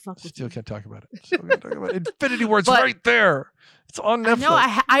just to fuck with Still you. can't talk about it. Infinity War. It's right there. It's on Netflix. No,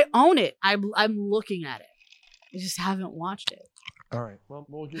 I own it. I'm looking at it. I just haven't watched it. All right. Well,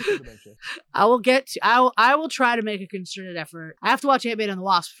 we'll get to eventually. I will try to make a concerted effort. I have to watch Ant-Man and the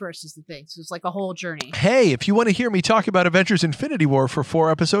Wasp first is the thing. So it's like a whole journey. Hey, if you want to hear me talk about Avengers Infinity War for 4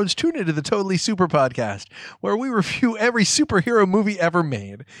 episodes, tune into the Totally Super podcast, where we review every superhero movie ever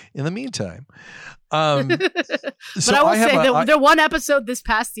made. In the meantime, But I will say that the one episode this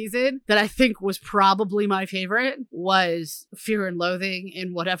past season that I think was probably my favorite was Fear and Loathing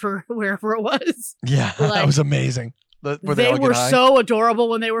in wherever it was. Yeah, that was amazing. They were so adorable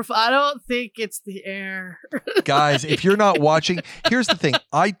when they were. I don't think it's the air. Guys, if you're not watching, here's the thing.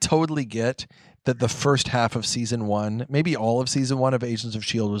 I totally get that the first half of season 1, maybe all of season 1 of Agents of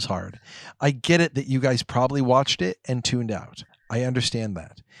S.H.I.E.L.D. was hard. I get it that you guys probably watched it and tuned out. I understand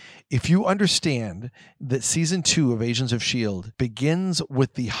that. If you understand that season 2 of Agents of S.H.I.E.L.D. begins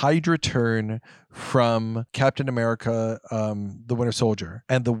with the Hydra turn from Captain America, the Winter Soldier,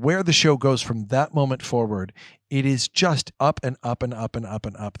 and where the show goes from that moment forward, it is just up and up and up and up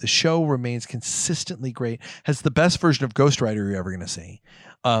and up. The show remains consistently great. Has the best version of Ghost Rider you're ever going to see.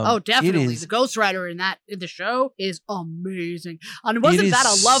 Definitely. The Ghost Rider in the show is amazing. And wasn't that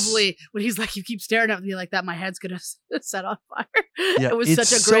a lovely when he's like, you keep staring at me like that, my head's gonna set on fire. Yeah, it was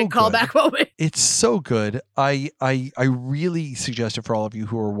such a great callback moment. It's so good. I really suggest it for all of you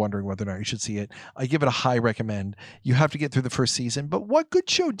who are wondering whether or not you should see it. I give it a high recommend. You have to get through the first season, but what good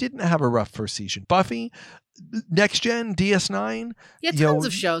show didn't have a rough first season? Buffy, Next Gen, DS9. Yeah, tons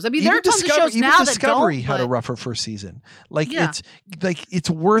of shows. I mean, there are tons of shows now that don't. Discovery had a rougher first season. It's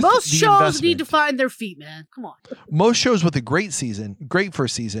worth most the shows investment. need to find their feet, man. Come on. Most shows with a great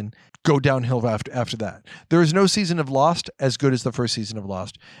first season, go downhill after that. There is no season of Lost as good as the first season of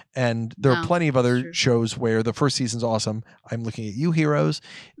Lost, and there are plenty of other shows where the first season's awesome. I'm looking at you, Heroes.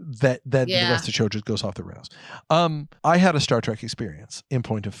 The rest of the show just goes off the rails. I had a Star Trek experience, in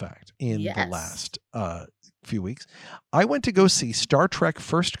point of fact, in the last few weeks, I went to go see Star Trek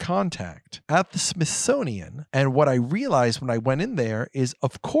First Contact at the Smithsonian. And what I realized when I went in there is,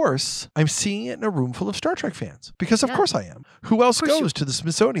 of course, I'm seeing it in a room full of Star Trek fans. Because of course I am. Who else goes to the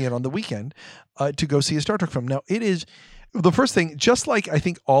Smithsonian on the weekend to go see a Star Trek film? Now, it is... The first thing, just like I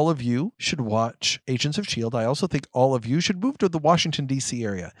think all of you should watch Agents of S.H.I.E.L.D., I also think all of you should move to the Washington, D.C.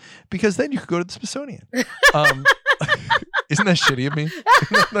 area, because then you could go to the Smithsonian. Isn't that shitty of me?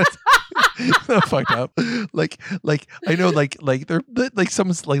 Isn't that fucked up? Like I know, like they're like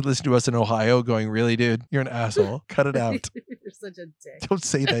someone's like listening to us in Ohio, going, "Really, dude, you're an asshole. Cut it out. You're such a dick. Don't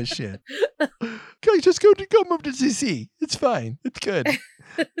say that shit. Guys, just go move to DC. It's fine. It's good.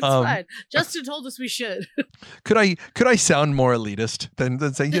 It's fine. Justin told us we should. Could I sound more elitist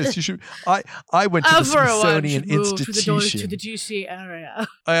than saying yes? You should. I went to the Smithsonian Institution to the DC area.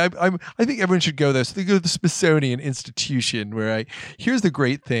 I think everyone should go there. So they go to the Smithsonian Institution, where here's the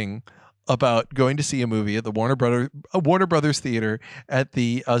great thing about going to see a movie at the Warner Brothers Theater at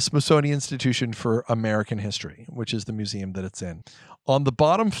the Smithsonian Institution for American History, which is the museum that it's in. On the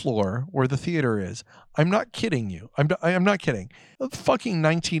bottom floor where the theater is, I'm not kidding you. I'm not kidding. A fucking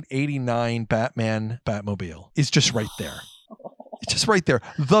 1989 Batmobile is just right there. It's just right there.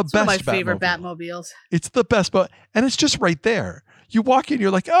 It's one of my favorite Batmobiles. It's the best, and it's just right there. You walk in,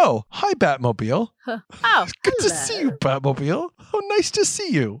 you're like, "Oh, hi, Batmobile. Oh, good to see you, Batmobile. Oh, nice to see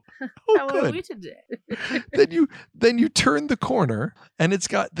you. Oh, how good. are we today?" then you turn the corner, and it's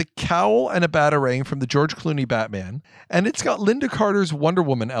got the cowl and a batarang from the George Clooney Batman, and it's got Linda Carter's Wonder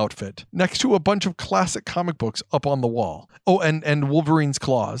Woman outfit next to a bunch of classic comic books up on the wall. Oh, and Wolverine's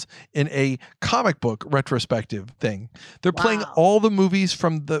claws in a comic book retrospective thing. They're playing all the movies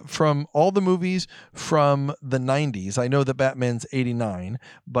from the 90s. I know that Batman's 89,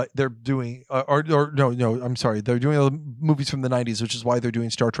 but they're doing no, I'm sorry. They're doing all the movies from the 90s, which is why they're doing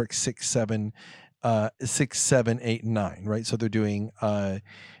Star Trek 6, 7, 8, and 9, right? So they're doing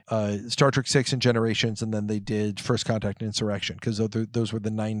Star Trek 6 and Generations, and then they did First Contact and Insurrection, because those were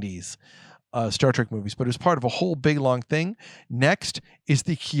the 90s Star Trek movies, but it was part of a whole big long thing. Next is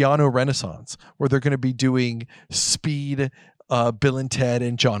the Keanu Renaissance, where they're going to be doing Speed, Bill and Ted,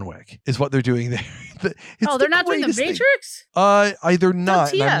 and John Wick is what they're doing there. They're not doing the Matrix? They're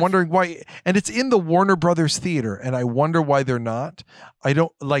not. And I'm TF. wondering why. And it's in the Warner Brothers Theater, and I wonder why they're not. I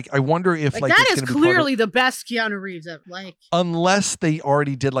wonder if that is clearly the best Keanu Reeves ever. Unless they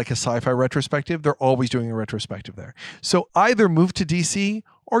already did like a sci-fi retrospective, they're always doing a retrospective there. So either move to DC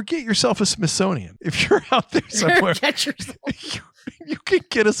or get yourself a Smithsonian. If you're out there somewhere, Get yourself. you can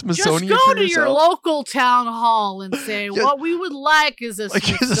get a Smithsonian. Just go for to yourself. your local town hall and say, what we would like is a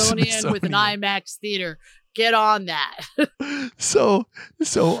Smithsonian with an IMAX theater. Get on that. So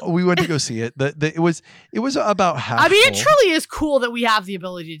we went to go see it. It was about half. I mean, full. it truly is cool that we have the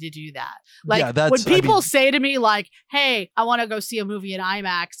ability to do that. When people say to me like, "Hey, I want to go see a movie in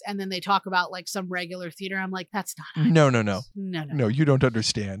IMAX," and then they talk about like some regular theater, I'm like, "That's not IMAX. No. You don't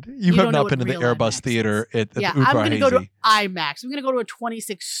understand. You have not been in the Airbus theater at the I'm going to go to IMAX. I'm going to go to a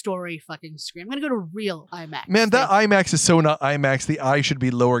 26-story fucking screen. I'm going to go to real IMAX. Man, that IMAX is so not IMAX. The I should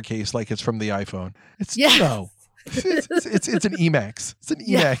be lowercase, like it's from the iPhone. No. It's an Emax. It's an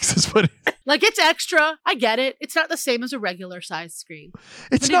Emax is what it is. Like, it's extra. I get it. It's not the same as a regular size screen.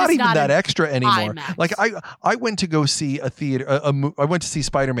 It's not even that extra anymore. IMAX. Like I went to go see a theater. I went to see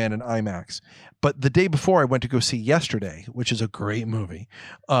Spider-Man in IMAX, but the day before I went to go see Yesterday, which is a great movie,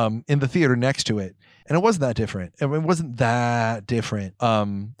 in the theater next to it. And it wasn't that different. It wasn't that different.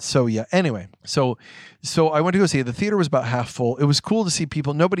 So yeah. Anyway, so I went to go see it. The theater was about half full. It was cool to see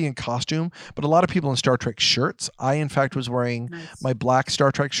people, nobody in costume, but a lot of people in Star Trek shirts. I, in fact, was wearing my black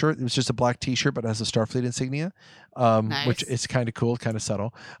Star Trek shirt. It was just a black T-shirt, but it has a Starfleet insignia, which is kind of cool, kind of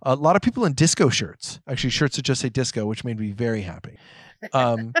subtle. A lot of people in disco shirts, actually shirts that just say disco, which made me very happy.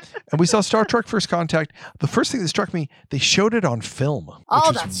 And we saw Star Trek First Contact. The first thing that struck me, they showed it on film.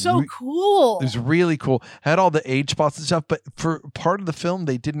 Oh, that's so cool. It was really cool. Had all the age spots and stuff, but for part of the film,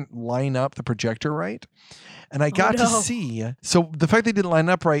 they didn't line up the projector right. And I got to see, so the fact they didn't line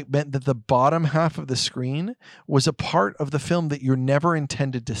up right meant that the bottom half of the screen was a part of the film that you're never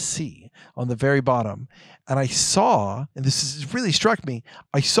intended to see on the very bottom. And I saw, and really struck me,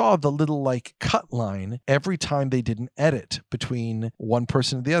 I saw the little like cut line every time they did an edit between one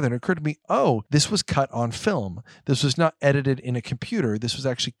person and the other. And it occurred to me, oh, this was cut on film. This was not edited in a computer. This was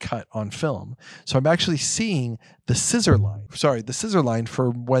actually cut on film. So I'm actually seeing the scissor line. Sorry, the scissor line for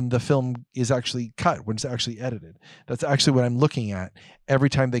when the film is actually cut, when it's actually edited. That's actually what I'm looking at every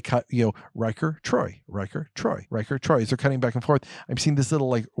time they cut, Riker, Troy, Riker, Troy, Riker, Troy. As they're cutting back and forth, I'm seeing this little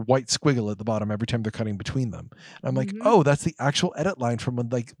like white squiggle at the bottom every time they're cutting between them. And I'm like, oh, that's the actual edit line from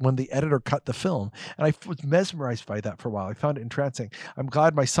when the editor cut the film. And I was mesmerized by that for a while. I found it entrancing. I'm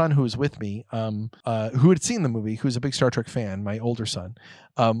glad my son, who was with me, who had seen the movie, who's a big Star Trek fan, my older son,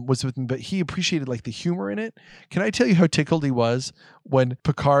 was with me, but he appreciated like the humor in it. Can I tell you how tickled he was when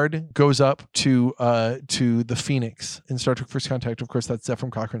Picard goes up to the Phoenix in Star Trek First Contact? Of course, that's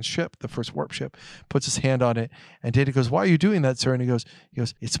Zefram Cochrane's ship, the first warp ship, puts his hand on it, and Data goes, "Why are you doing that, sir?" And he goes,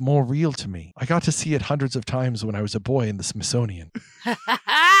 "It's more real to me. I got to see it hundreds of times when I was a boy in the Smithsonian."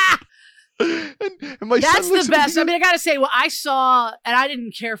 And my That's son the best. Goes, I gotta say, what I saw, and I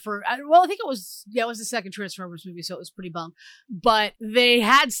didn't care for. I think it was the second Transformers movie, so it was pretty bummed. But they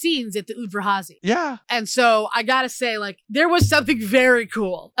had scenes at the Udvarhazy. Yeah. And so I gotta say, like, there was something very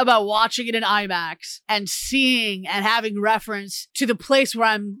cool about watching it in IMAX and seeing and having reference to the place where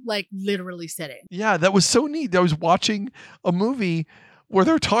I'm like literally sitting. Yeah, that was so neat. I was watching a movie where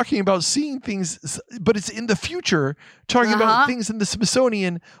they're talking about seeing things, but it's in the future, talking about things in the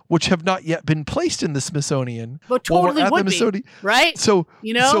Smithsonian which have not yet been placed in the Smithsonian. But totally would be, right? So,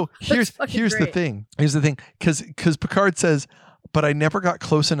 so here's the thing. Here's the thing, because Picard says, "But I never got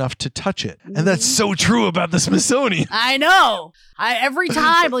close enough to touch it," and that's so true about the Smithsonian. I know. Every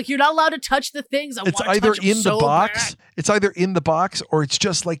time, like, you're not allowed to touch the things. It's either in the box. It's either in the box, or it's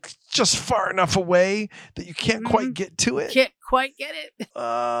just far enough away that you can't quite get to it. Can't quite get it.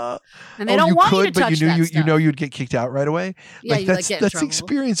 And they don't want you to touch that stuff. You know you'd get kicked out right away. Yeah, that's the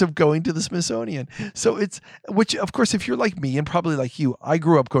experience of going to the Smithsonian. So which of course, if you're like me and probably like you, I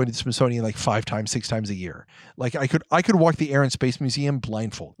grew up going to the Smithsonian like 5 times, 6 times a year. Like I could walk the Air and Space Museum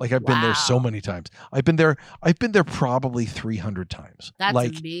blindfold. Like I've been there so many times. I've been there probably 300 times.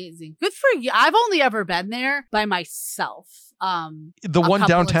 That's amazing. Good for you. I've only ever been there by myself. The one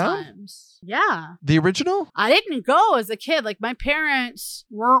downtown? Yeah. The original? I didn't go as a kid. Like, my parents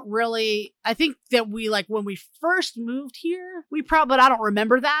weren't really, I think that we, like, when we first moved here, but I don't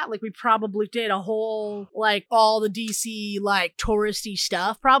remember that. Like, we probably did a whole, like, all the DC, like, touristy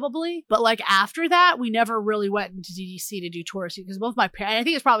stuff, probably. But, like, after that, we never really went into DC to do touristy, because both my parents, I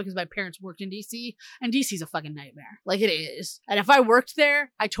think it's probably because my parents worked in DC, and DC's a fucking nightmare. Like, it is. And if I worked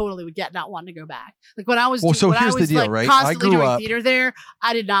there, I totally would not want to go back. Like, when I was, here's the deal, right? Constantly doing theater there,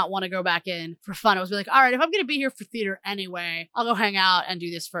 I did not want to go back in for fun. I was like, all right, if I'm going to be here for theater anyway, I'll go hang out and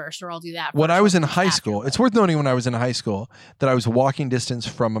do this first, or I'll do that first. When I was in high school, it's worth noting when I was in high school that I was walking distance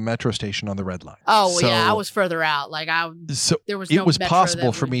from a metro station on the Red Line. Oh, so, yeah, I was further out. Like there was no it was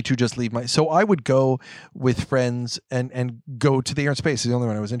possible for me to just leave so I would go with friends and go to the Air and Space. It's the only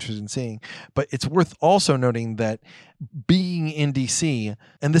one I was interested in seeing. But it's worth also noting that being in DC,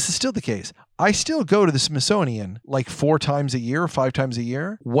 and this is still the case, I still go to the Smithsonian like 4 times a year, 5 times a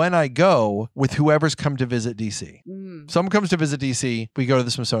year when I go with whoever's come to visit DC. Someone comes to visit DC, we go to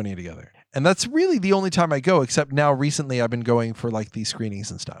the Smithsonian together. And that's really the only time I go, except now recently I've been going for like these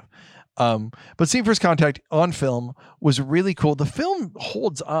screenings and stuff. But seeing First Contact on film was really cool. The film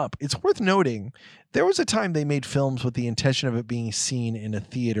holds up. It's worth noting, there was a time they made films with the intention of it being seen in a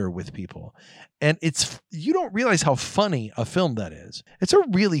theater with people. And you don't realize how funny a film that is. It's a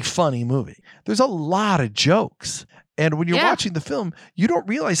really funny movie. There's a lot of jokes. And when you're watching the film, you don't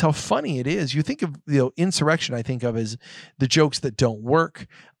realize how funny it is. You think of, Insurrection, I think of as the jokes that don't work.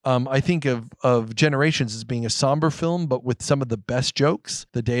 I think of Generations as being a somber film, but with some of the best jokes,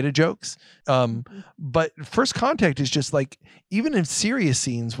 the Data jokes. But First Contact is just like, even in serious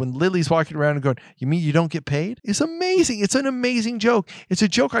scenes, when Lily's walking around and going, "You mean you don't get paid?" It's amazing. It's an amazing joke. It's a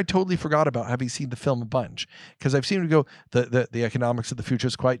joke I totally forgot about, having seen the film a bunch, because I've seen it go, the economics of the future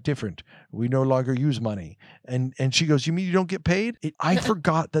is quite different. We no longer use money. And she goes, "You mean you don't get paid?" I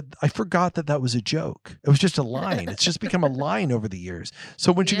forgot that was a joke. It was just a line. It's just become a line over the years.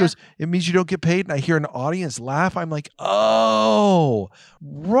 So when she goes, "It means you don't get paid," and I hear an audience laugh, I'm like, oh,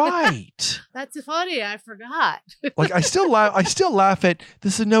 right. That's funny. I forgot. Like, I still laugh at,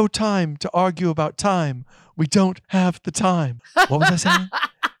 "This is no time to argue about time. We don't have the time." What was I saying?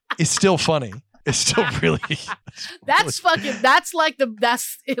 It's still funny. It's still really.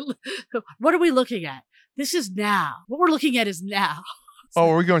 What are we looking at? This is now. What we're looking at is now. Oh,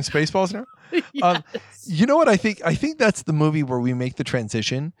 are we going Spaceballs now? Yes. You know what I think? I think that's the movie where we make the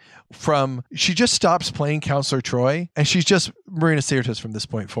transition from she just stops playing Counselor Troy and she's just Marina Sirtis from this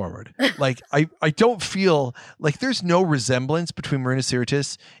point forward. Like I don't feel like there's no resemblance between Marina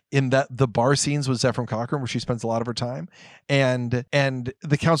Sirtis in that the bar scenes with Zefram Cochrane where she spends a lot of her time and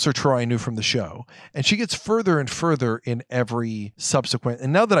the Counselor Troy I knew from the show. And she gets further and further in every subsequent.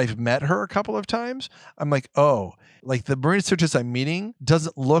 And now that I've met her a couple of times, I'm like, oh, like the Marina Sirtis I'm meeting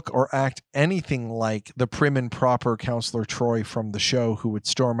doesn't look or act anything like the prim and proper Counselor Troy from the show who would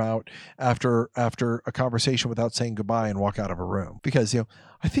storm out after a conversation without saying goodbye and walk out of a room. Because,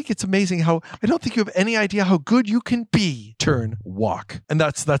 I think it's amazing how I don't think you have any idea how good you can be. Turn, walk. And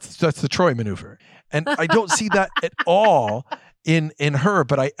that's the Troy maneuver. And I don't see that at all in her,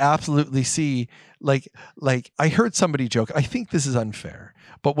 but I absolutely see like I heard somebody joke, I think this is unfair,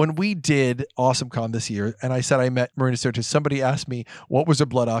 but when we did AwesomeCon this year and I said I met Marina Sirtis, somebody asked me what was her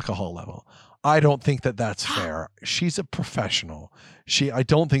blood alcohol level. I don't think that that's fair. She's a professional. I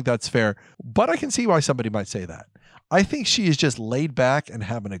don't think that's fair, but I can see why somebody might say that. I think she is just laid back and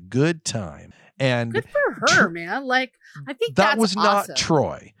having a good time. And good for her, man. Like, I think that that's was awesome. Not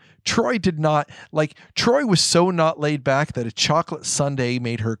Troy. Troy did not Troy was so not laid back that a chocolate sundae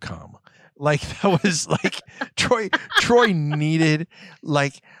made her come. Like that was like Troy needed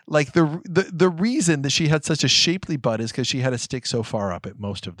like the reason that she had such a shapely butt is because she had to stick so far up it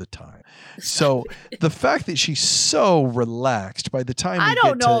most of the time. So the fact that she's so relaxed by the time I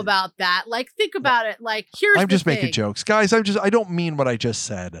don't know about that. Like, think about it. Like, I'm just making jokes, guys. I don't mean what I just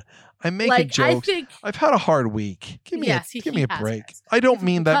said. I'm making jokes. I've had a hard week. Give me a break. Yes. I don't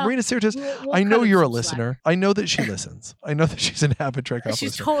mean that. Marina Sirtis, I know you're a listener. I know that she listens. I know that she's an avid Trek listener.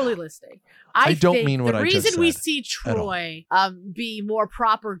 She's totally listening. I don't mean what I just said. The reason we see Troy be more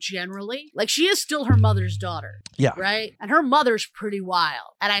proper generally, like she is still her mother's daughter. Yeah. Right? And her mother's pretty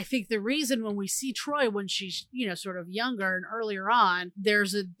wild. And I think the reason when we see Troy when she's, sort of younger and earlier on,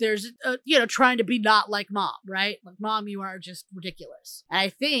 there's a trying to be not like mom, right? Like, mom, you are just ridiculous. And I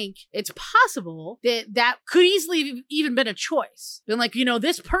think it's possible that could easily have even been a choice. Been like,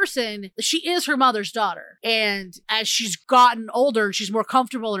 this person, she is her mother's daughter. And as she's gotten older and she's more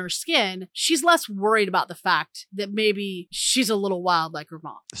comfortable in her skin, she's less worried about the fact that maybe she's a little wild like her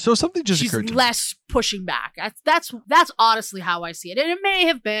mom. So something just occurred to me. She's less pushing back. That's honestly how I see it. And it may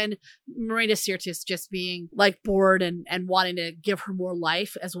have been Marina Sirtis just being like bored and wanting to give her more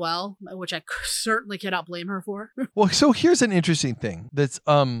life as well, which I certainly cannot blame her for. Well, so here's an interesting thing that's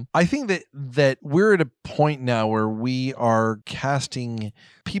I think that we're at a point now where we are casting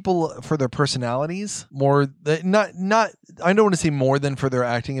people for their personalities more not I don't want to say more than for their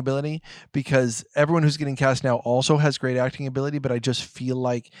acting ability, because everyone who's getting cast now also has great acting ability, but I just feel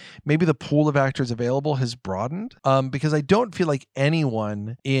like maybe the pool of actors available has broadened, because I don't feel like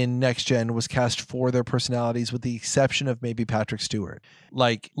anyone in Next Gen was cast for their personalities with the exception of maybe Patrick Stewart.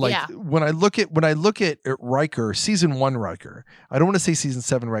 When I look at Riker, season 1 Riker, I don't want to say season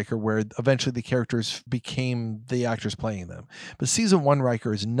 7 Riker where eventually the characters became the actors playing them, but season 1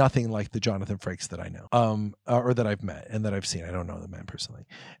 Riker is nothing like the Jonathan Frakes that I know, or that I've met and that I've seen. I don't know the man personally,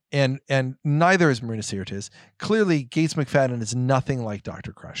 and neither is Marina Sirtis. Clearly, Gates McFadden is nothing like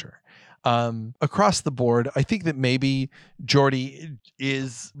Dr. Crusher. Across the board, I think that maybe Geordi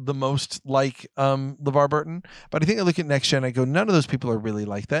is the most like LeVar Burton, but I think I look at Next Gen, I go, none of those people are really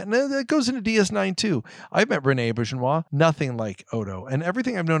like that. And that goes into DS9 too. I've met Renee Auberjonois, nothing like Odo. And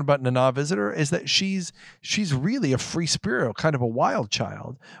everything I've known about Nana Visitor is that she's really a free spirit, kind of a wild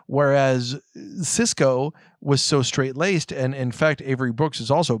child, whereas Sisko was so straight-laced, and in fact Avery Brooks is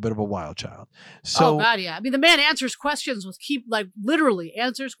also a bit of a wild child. So, oh god, yeah. I mean, the man answers questions literally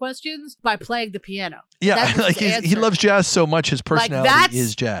answers questions by playing the piano. Yeah, like he loves jazz so much, his personality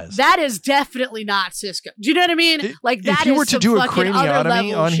is jazz. That is definitely not Sisko. Do you know what I mean? If you were to do a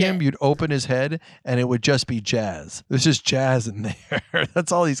craniotomy on him, you'd open his head and it would just be jazz. There's just jazz in there.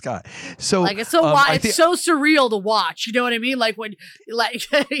 That's all he's got. So it's so surreal to watch. You know what I mean? Like when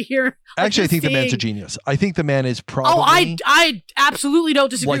you're actually, I think the man's a genius. I think the man is probably. Oh, I absolutely don't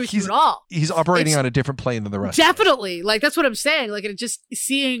disagree with you at all. He's operating on a different plane than the rest. Definitely, like that's what I'm saying. Like, just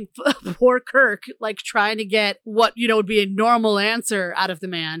seeing poor Kirk trying to get what would be a normal answer out of the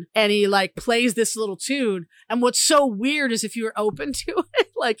man, and he plays this little tune. And what's so weird is if you were open to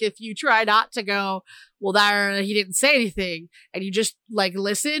it, if you try not to go, well, there he didn't say anything, and you just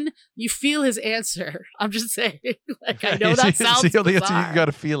listen, you feel his answer. I'm just saying, I know that sounds bizarre. You got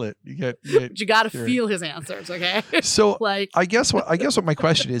to feel it. You got to feel his answers, okay? So I guess what my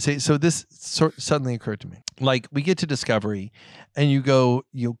question is. So this suddenly occurred to me. We get to Discovery, and you go,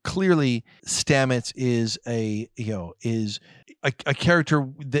 clearly Stamets is a character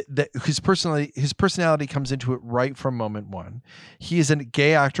that his personality comes into it right from moment one. He is a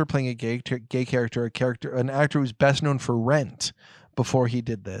gay actor playing a gay character, an actor who's best known for Rent before he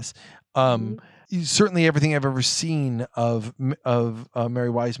did this. Certainly everything I've ever seen of Mary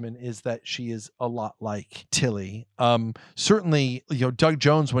Wiseman is that she is a lot like Tilly. Certainly, Doug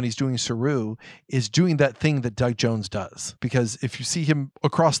Jones, when he's doing Saru, is doing that thing that Doug Jones does. Because if you see him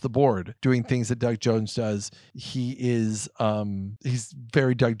across the board doing things that Doug Jones does, he's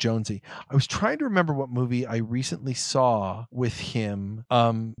very Doug Jonesy. I was trying to remember what movie I recently saw with him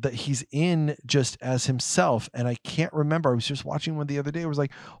that he's in just as himself, and I can't remember. I was just watching one the other day. I was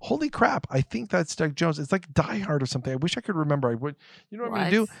like, holy crap, I think that's Doug Jones. It's like Die Hard or something. I wish I could remember. I would. You know what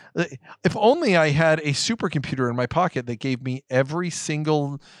I'm going to do? If only I had a supercomputer in my pocket that gave me every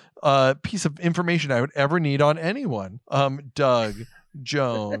single piece of information I would ever need on anyone. Doug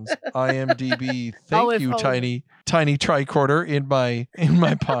Jones, IMDb. Thank you, tiny tricorder in my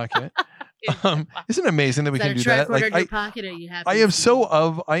pocket. Isn't it amazing that we can do that? Like, in your pocket, or you have I am so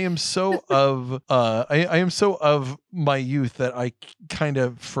of my youth that I kind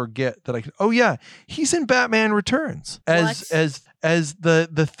of forget that he's in Batman Returns as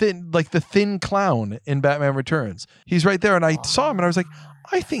the thin clown in Batman Returns. He's right there, and I saw him and I was like,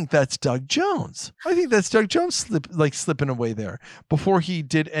 I think that's Doug Jones. I think that's Doug Jones slipping away there before he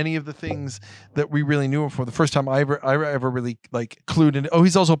did any of the things that we really knew him for. The first time I ever really clued into. Oh,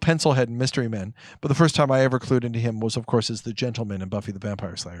 he's also Pencilhead in Mystery Men. But the first time I ever clued into him was, of course, as the Gentleman in Buffy the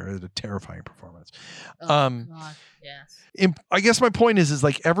Vampire Slayer. It was a terrifying performance. Oh, God. Yes. I guess my point is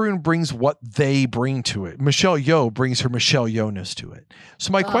like everyone brings what they bring to it. Michelle Yeoh brings her Michelle Yeoh-ness to it.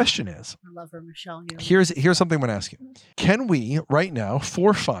 So my question is, I love her Michelle Yeoh. Here's something I'm going to ask you. Can we right now,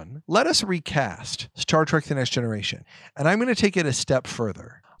 for fun, let us recast Star Trek: The Next Generation? And I'm going to take it a step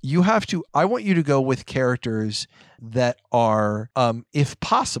further. I want you to go with characters that are, if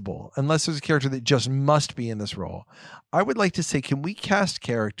possible, unless there's a character that just must be in this role, I would like to say, can we cast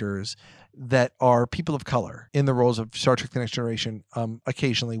characters that are people of color in the roles of Star Trek: The Next Generation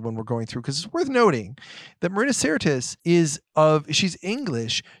occasionally when we're going through? Because it's worth noting that Marina Sirtis she's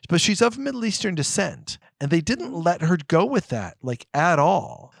English, but she's of Middle Eastern descent. And they didn't let her go with that, at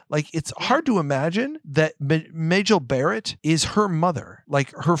all. It's hard to imagine that Majel Barrett is her mother.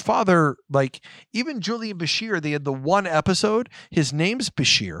 Her father, even Julian Bashir, they had the one episode, his name's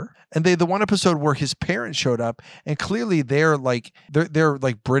Bashir, and they had the one episode where his parents showed up, and clearly they're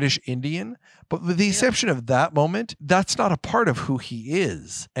British Indian. But with the exception of that moment, that's not a part of who he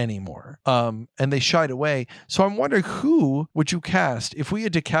is anymore. And they shied away. So I'm wondering, who would you cast if we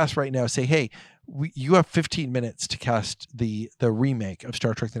had to cast right now? Say, hey, you have 15 minutes to cast the remake of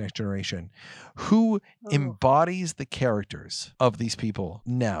Star Trek: The Next Generation. Who embodies the characters of these people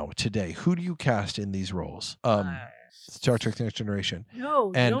now, today? Who do you cast in these roles? Star Trek: The Next Generation. No,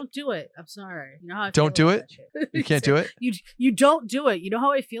 you don't do it. I'm sorry. You know how I don't feel do about it? That shit. You can't do it? You don't do it. You know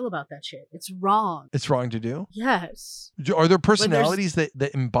how I feel about that shit. It's wrong. It's wrong to do? Yes. Are there personalities that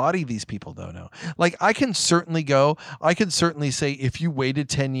embody these people, though? No. I can certainly say, if you waited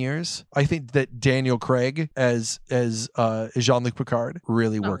 10 years, I think that Daniel Craig as Jean-Luc Picard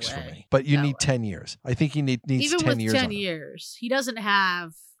really works for me. But you need 10 years. I think he needs 10 years. Even with 10 years, he doesn't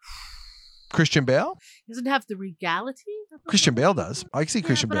have... Christian Bale? He doesn't have the regality. Christian Bale does. I see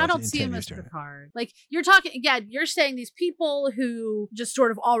Christian Bale. But I don't see him as Picard. You're talking again. You're saying these people who just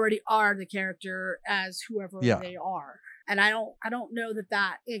sort of already are the character as whoever they are. And I don't know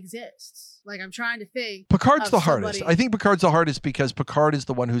that exists. I'm trying to think. Picard's the hardest. I think Picard's the hardest because Picard is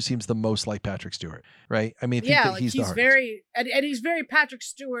the one who seems the most like Patrick Stewart, right? I mean, I think that he's the hardest. Very, and he's very Patrick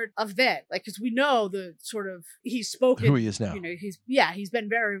Stewart of then, because we know the sort of, he's spoken. Who he is now. He's been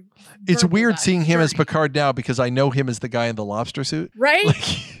very. It's weird seeing him as Picard now because I know him as the guy in the lobster suit. Right?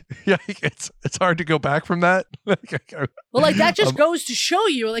 It's hard to go back from that. Well, that just goes to show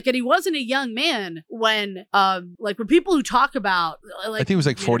you, and he wasn't a young man when people who talk about, I think it was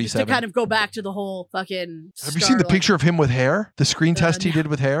 47. To kind of go back to the whole fucking. Have you seen the picture of him with hair? The screen test he did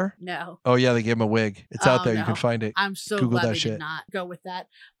with hair? No. Oh yeah, they gave him a wig. It's out there. No. You can find it. I'm so glad they did not go with that.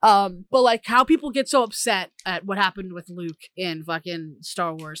 But how people get so upset at what happened with Luke in fucking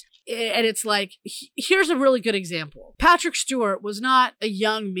Star Wars, and it's here's a really good example. Patrick Stewart was not a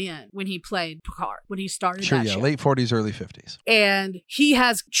young man when he played Picard, when he started that show. Late 40s, early 50s. And he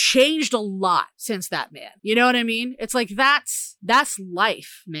has changed a lot since that man. You know what I mean? It's that's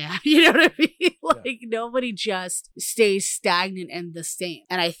life, man. You know what I mean? Nobody just stays stagnant and the same.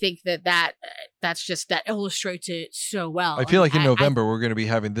 And I think that illustrates it so well. I feel in November we're going to be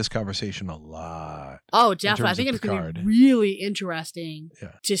having this conversation a lot. Oh, definitely. I think it's going to be really interesting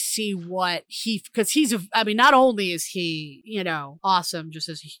to see what because not only is he, awesome just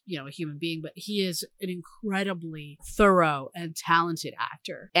as, a human being, but he is an incredibly thorough and talented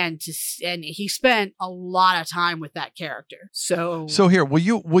actor. And he spent a lot of time with that character. So here, will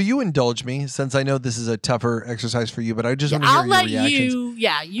you indulge me, since I know this is a tougher exercise for you, but I just want to hear your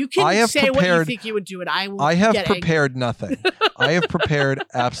reactions. You can say what you think you would do, and I have prepared nothing. I have prepared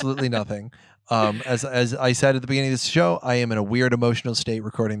absolutely nothing. As I said at the beginning of this show, I am in a weird emotional state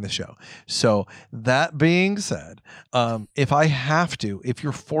recording the show. So that being said, if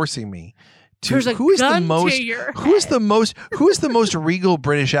you're forcing me to, who is the most regal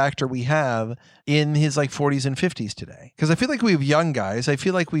British actor we have in his 40s and 50s today? Because I feel like we have young guys. I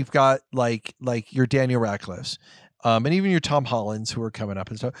feel like we've got like your Daniel Radcliffe's. And even your Tom Hollands who are coming up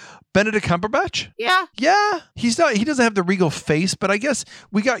and stuff. Benedict Cumberbatch? Yeah. Yeah. He doesn't have the regal face, but I guess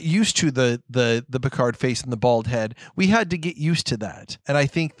we got used to the Picard face and the bald head. We had to get used to that. And I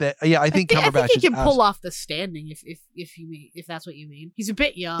think that, I think Cumberbatch I think he can pull off the standing if that's what you mean. He's a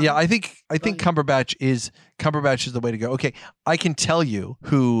bit young. Yeah, I think Cumberbatch is the way to go. Okay, I can tell you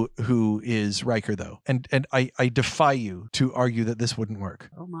who is Riker though. And I defy you to argue that this wouldn't work.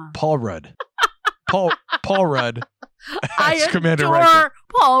 Oh my. Paul Rudd. Paul Rudd. I Commander adore Riker.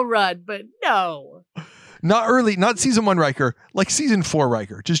 Paul Rudd, but no. Not season 1 Riker, like season 4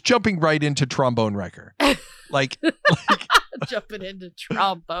 Riker, just jumping right into trombone Riker. Like jumping into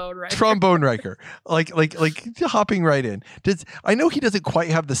trombone Riker. Trombone Riker. Like hopping right in. I know he doesn't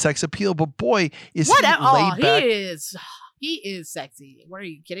quite have the sex appeal, but boy, is he laid back. He is sexy. What, are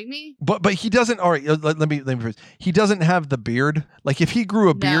you kidding me? But he doesn't. All right, let me first. He doesn't have the beard. Like if he grew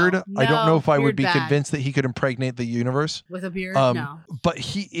a beard, I don't know if I would be convinced that he could impregnate the universe with a beard. No. But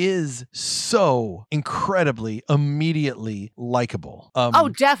he is so incredibly immediately likable.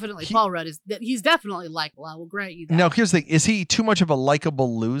 Definitely. Paul Rudd he's definitely likable. I will grant you that. Now here's the thing: is he too much of a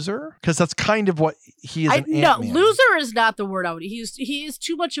likable loser? Because that's kind of what he is. No, loser is not the word I would. He is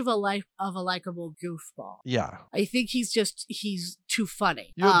too much of a likable goofball. Yeah, I think he's too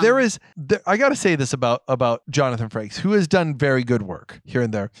funny. I got to say this about Jonathan Frakes, who has done very good work here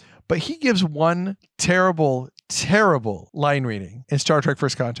and there, but he gives one terrible line reading in Star Trek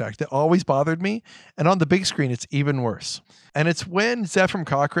First Contact that always bothered me, and on the big screen it's even worse. And it's when Zefram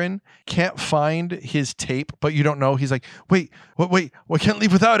Cochrane can't find his tape, but you don't know. He's like, wait, I can't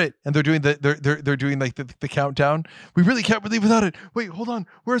leave without it. And they're doing they're doing like the countdown. We really can't leave without it. Wait, hold on.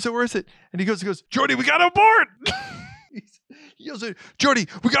 Where is it? And he goes, Geordi, we got to abort. He yells, Geordi,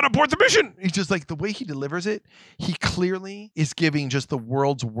 we got to abort the mission. He's just like, the way he delivers it, he clearly is giving just the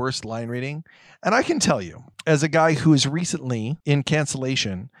world's worst line reading. And I can tell you, as a guy who is recently in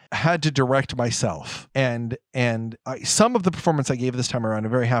cancellation, had to direct myself, and some of the performance I gave this time around,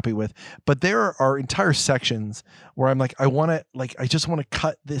 I'm very happy with, but there are entire sections where I'm like, I just want to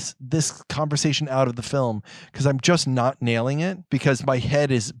cut this conversation out of the film because I'm just not nailing it, because my head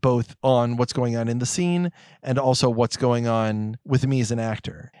is both on what's going on in the scene and also what's going on with me as an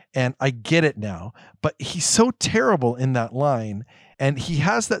actor. And I get it now, but he's so terrible in that line. And he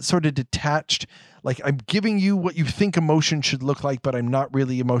has that sort of detached, like, I'm giving you what you think emotion should look like, but I'm not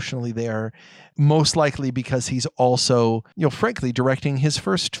really emotionally there. Most likely because he's also, frankly, directing his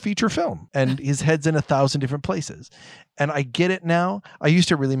first feature film and his head's in 1,000 different places. And I get it now. I used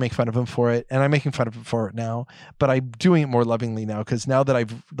to really make fun of him for it, and I'm making fun of him for it now, but I'm doing it more lovingly now because now that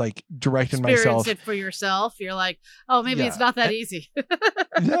I've directed myself. Experience it for yourself. You're like, oh, maybe it's not that easy.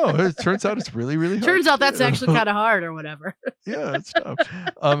 No, it turns out it's really, really hard. Turns out that's actually kind of hard or whatever. Yeah, it's tough.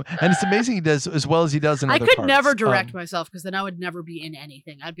 And it's amazing he does as well as he does in other parts. I could never direct myself because then I would never be in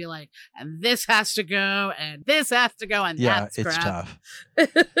anything. I'd be like, and this has to go, and this has to go, and that's crap.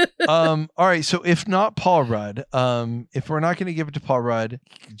 Tough. All right, so if not Paul Rudd, if we're not going to give it to Paul Rudd,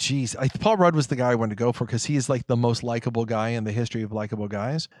 Paul Rudd was the guy I wanted to go for because he is like the most likable guy in the history of likable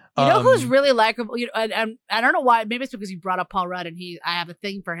guys. You know who's really likable? And I don't know why. Maybe it's because you brought up Paul Rudd, and I have a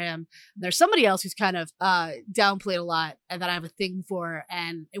thing for him. There's somebody else who's kind of downplayed a lot, and that I have a thing for.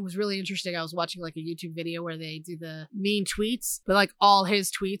 And it was really interesting. I was watching like a YouTube video where they do the mean tweets, but like all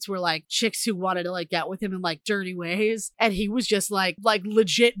his tweets were like chicks who wanted to like get with him in like dirty ways, and he was just like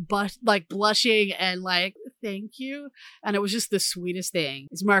legit, but like blushing and like, thank you. And it was just the sweetest thing.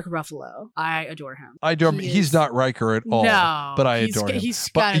 It's Mark Ruffalo. I adore him. I adore him. He's not Riker at all. No, but I adore him. He's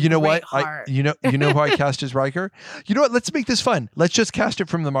but got you know a great what? heart. You know who I cast as Riker? You know what? Let's make this fun. Let's just cast it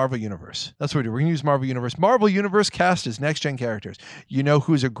from the Marvel Universe. That's what we do. We're going to use Marvel Universe. Marvel Universe cast as next-gen characters. You know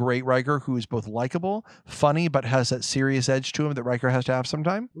who's a great Riker, who is both likable, funny, but has that serious edge to him that Riker has to have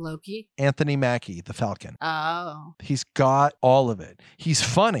sometime? Loki. Anthony Mackie, the Falcon. Oh. He's got all of it. He's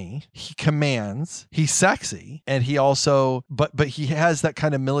funny. He commands. He's sexy. And he also, but he has that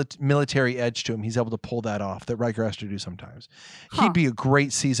kind of military edge to him. He's able to pull that off that Riker has to do sometimes. He'd be a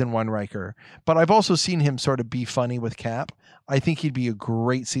great season 1 Riker. But I've also seen him sort of be funny with Cap. I think he'd be a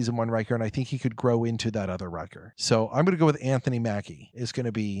great season 1 Riker, and I think he could grow into that other Riker. So I'm going to go with Anthony Mackie. Is going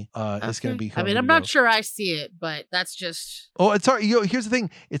to be. Is going to be. I mean, I'm not sure I see it, but that's just. Oh, it's hard. Here's the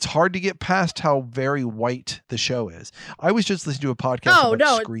thing. It's hard to get past how very white the show is. I was just listening to a podcast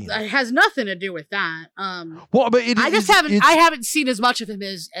about Scream. It has nothing to do with that. Well, but I haven't seen as much of him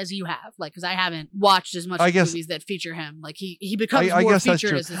as you have, like, because I haven't watched as much of movies that feature him. Like he becomes more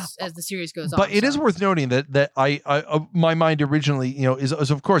featured as the series goes on. But it is worth noting that I my mind originally,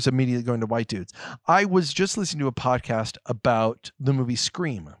 is of course immediately going to white dudes. I was just listening to a podcast about the movie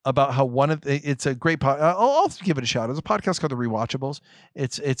Scream, about how it's a great I'll give it a shout. It's a podcast called The Rewatchables.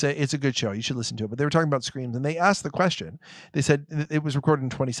 It's a good show. You should listen to it. But they were talking about Screams, and they asked the question. They said it was recorded in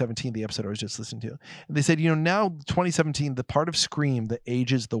 2017, the episode I was just listening to. And they said, now 2017, the part of Scream that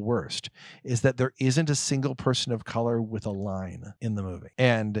ages the worst is that there isn't a single person of color with a line in the movie.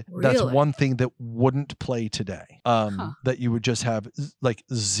 And that's one thing that wouldn't play today. That you would just have like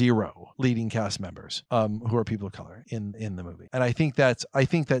 0 leading cast members who are people of color in the movie. And I think that's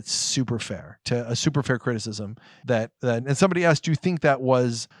super fair, to a super fair criticism that and somebody asked, do you think that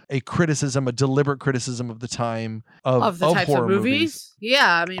was a deliberate criticism of the time of the types horror of movies?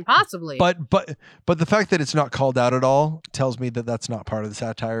 Yeah, I mean, possibly. But the fact that it's not called out at all tells me that that's not part of the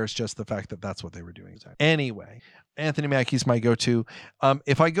satire. It's just the fact that that's what they were doing. Anyway, Anthony Mackie's my go-to.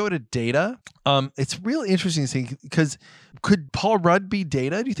 If I go to Data, it's really interesting to see, because could Paul Rudd be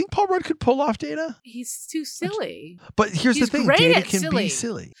Data? Do you think Paul Rudd could pull off Data? He's too silly. But here's the thing, Data can be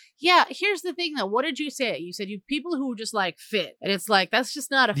silly. Yeah, here's the thing though. What did you say? You said people who just like fit, and it's like that's just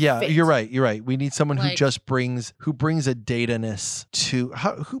not a fit. Yeah, you're right. We need someone who just brings a Data-ness to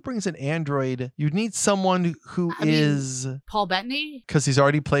who brings an android. You need someone who is Paul Bettany, because he's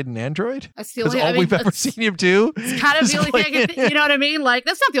already played an android. That's the only we've ever seen him do. It's kind of the only thing. You know what I mean? Like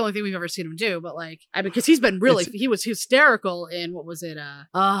that's not the only thing we've ever seen him do, but like because he's been he was hysterical in what was it?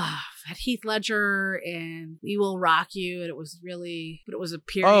 At Heath Ledger and We Will Rock You, and it was a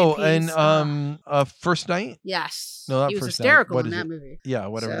period piece. And First Night? Yes. No, not he was First hysterical Night. in that movie. Yeah,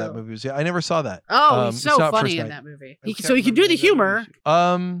 whatever that movie was. Yeah, I never saw that. Oh, he's so funny in that movie. So he can do the humor.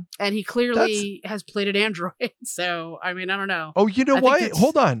 And he clearly has played an android. So, I mean, I don't know. Oh, you know what?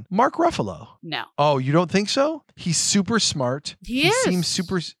 Hold on. Mark Ruffalo. No. Oh, you don't think so? He's super smart. He is. Seems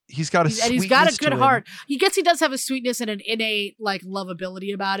super. He's got a sweetness and he's got a good heart. He does have a sweetness and an innate like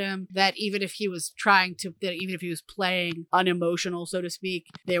lovability about him that even if he was playing unemotional, so to speak,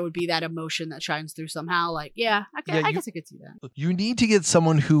 there would be that emotion that shines through somehow. Like, I guess I could see that. You need to get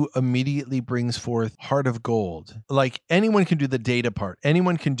someone who immediately brings forth Heart of Gold. Like anyone can do the Data part.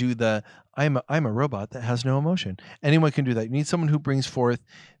 Anyone can do the I'm a robot that has no emotion. Anyone can do that. You need someone who brings forth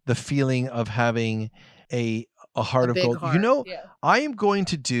the feeling of having a heart of gold. I am going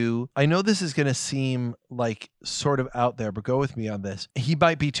to do, I know this is going to seem like sort of out there, but go with me on this. He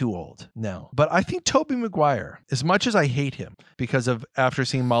might be too old now, but I think Tobey Maguire, as much as I hate him because of after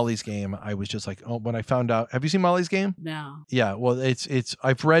seeing Molly's Game, I was just like, when I found out, have you seen Molly's Game? No. Yeah. Well, it's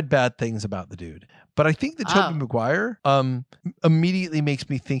I've read bad things about the dude, but I think that Tobey Maguire immediately makes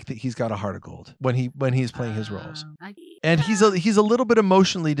me think that he's got a heart of gold when he's playing his roles. And he's a little bit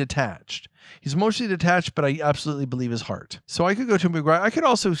emotionally detached. He's emotionally detached, but I absolutely believe his heart. So I could go to Maguire. I could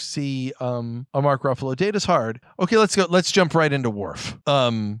also see a Mark Ruffalo. Data's hard. Okay, let's go. Let's jump right into Worf.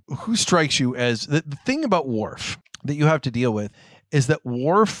 Who strikes you as the thing about Worf that you have to deal with is that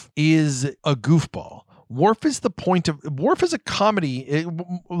Worf is a goofball. Worf is a comedy.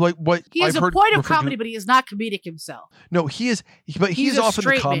 Like what he is a point of comedy, but he is not comedic himself. No, he is, but he's often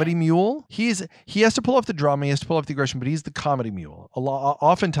the comedy mule. He has to pull off the drama, he has to pull off the aggression, but he's the comedy mule.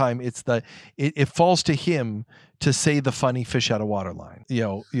 Oftentimes, it falls to him to say the funny fish out of water line.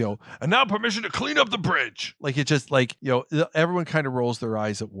 And now permission to clean up the bridge. Like it just everyone kind of rolls their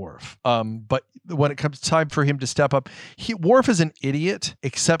eyes at Worf. But when it comes time for him to step up, Worf is an idiot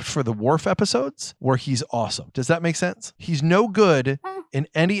except for the Worf episodes where he's awesome. Does that make sense? He's no good in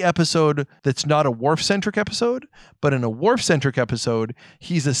any episode that's not a Worf-centric episode, but in a Worf-centric episode,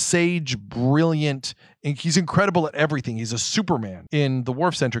 he's a sage, brilliant And he's incredible at everything. He's a Superman in the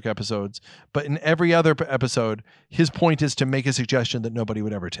Worf-centric episodes, but in every other episode, his point is to make a suggestion that nobody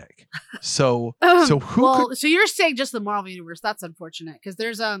would ever take. So so you're saying just the Marvel universe? That's unfortunate because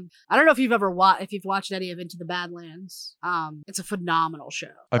there's I don't know if you've ever if you've watched any of Into the Badlands. It's a phenomenal show.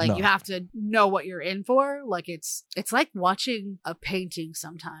 You have to know what you're in for. Like it's like watching a painting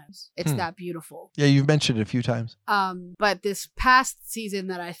sometimes. It's that beautiful. Yeah, you've mentioned it a few times. But this past season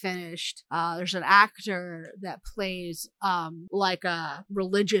that I finished, there's an actor that plays like a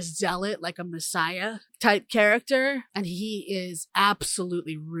religious zealot, like a messiah type character, and he is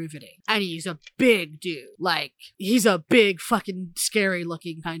absolutely riveting. And he's a big dude. Like he's a big fucking scary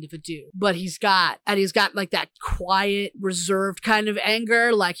looking kind of a dude. But he's got like that quiet, reserved kind of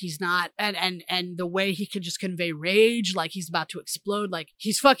anger. Like he's not and the way he can just convey rage, like he's about to explode. Like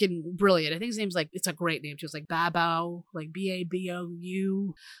he's fucking brilliant. I think his name's like, it's a great name too. It's like Babou, like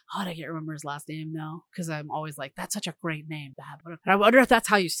Babou. Oh, I can't remember his last name now because I'm always like, that's such a great name. I wonder if that's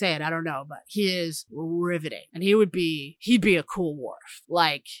how you say it. I don't know, but he is riveting, and he'd be a cool Worf.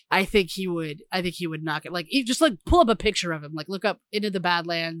 Like I think he would knock it. Like just like pull up a picture of him, like look up Into the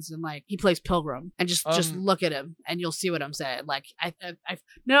Badlands, and like he plays Pilgrim, and just look at him, and you'll see what I'm saying. Like I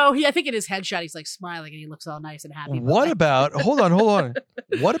think in his headshot he's like smiling and he looks all nice and happy. What about hold on?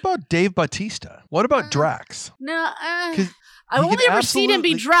 What about Dave Bautista? What about Drax? No, I've only ever seen him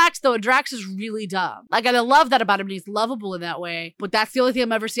be Drax, though. Drax is really dumb. Like, and I love that about him. And he's lovable in that way. But that's the only thing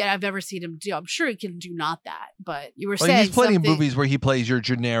I've ever seen him do. I'm sure he can do not that. But you were saying he's plenty of movies where he plays your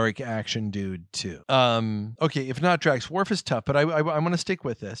generic action dude too. Okay, if not Drax, Worf is tough, but I'm going to stick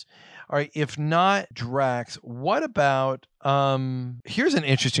with this. All right, if not Drax, what about here's an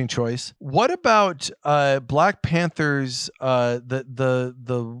interesting choice. What about Black Panther's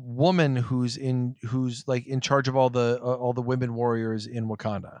the woman who's like in charge of all the women warriors in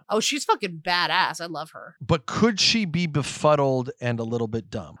Wakanda? Oh, she's fucking badass. I love her. But could she be befuddled and a little bit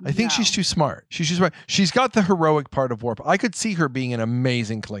dumb? I think she's too smart. She's too smart. She's got the heroic part of Warp. I could see her being an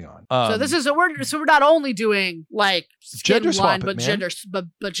amazing Klingon. We're not only doing like skin gender blind, swap,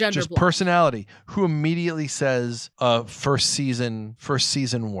 but gender just blind. Personality. Who immediately says first season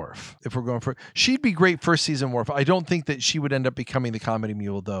Worf. If we're going for, she'd be great first season Worf. I don't think that she would end up becoming the comedy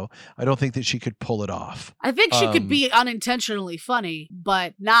mule, though. I don't think that she could pull it off. I think she could be unintentionally funny,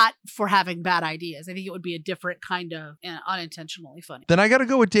 but not for having bad ideas. I think it would be a different kind of unintentionally funny. Then I got to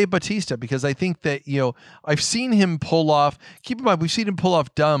go with Dave Bautista because I think that I've seen him pull off. Keep in mind, we've seen him pull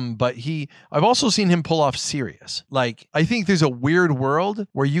off dumb, but I've also seen him pull off serious. Like I think there's a weird world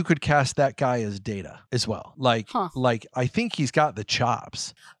where you could cast that guy as Data as well. Like I think he's got the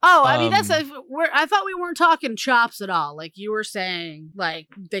chops. Oh, I mean, I thought we weren't talking chops at all. Like you were saying, like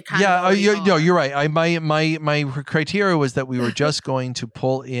they kind of. Yeah, you're right. My criteria was that we were just going to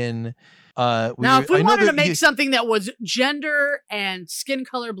pull in. If we wanted to make something that was gender and skin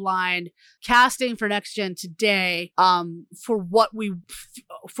color blind, casting for Next Gen today, for what we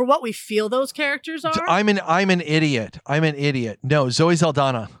feel those characters are. I'm an idiot. No, Zoe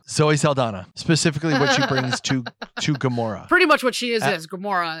Saldana. Specifically, what she brings to Gamora. Pretty much what she is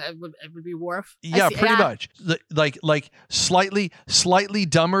Gamora. It would be Worf. Yeah, pretty much. Like slightly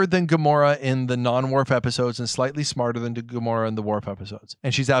dumber than Gamora in the non-Worf episodes, and slightly smarter than Gamora in the Worf episodes.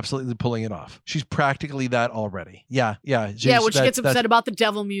 And she's absolutely pulling it off. She's practically that already. Yeah. When she gets upset about the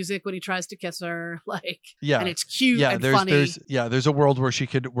devil music when he tries to kiss her, and it's cute and funny. There's a world where she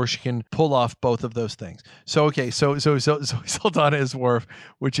can pull off both of those things. So Saldana is Worf,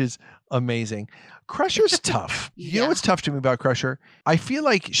 which is amazing. Crusher's tough. You know what's tough to me about Crusher? I feel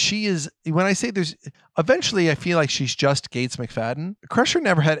like she is, when I say eventually I feel like she's just Gates McFadden. Crusher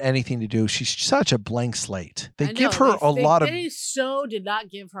never had anything to do. She's such a blank slate. They did not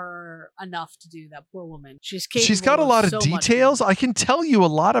give her enough to do, that poor woman. She's got a lot of details. I can tell you a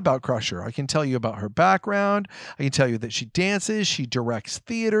lot about Crusher. I can tell you about her background. I can tell you that she dances, she directs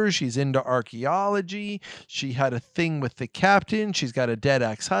theater, she's into archaeology, she had a thing with the captain, she's got a dead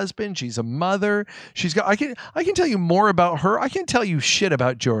ex-husband, she's a mother. I can tell you more about her. I can tell you shit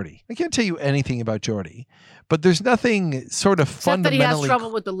about Geordi. I can't tell you anything about Geordi. But there's nothing sort of fundamentally. Except that he has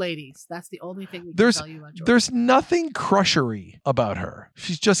trouble with the ladies. That's the only thing we can tell you about Geordi. There's nothing crushery about her.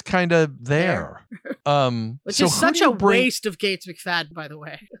 She's just kind of there. Which is such a waste of Gates McFadden, by the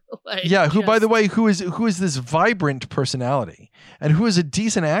way. By the way, who is this vibrant personality and who is a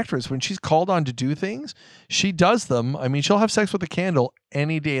decent actress. When she's called on to do things, she does them. I mean, she'll have sex with a candle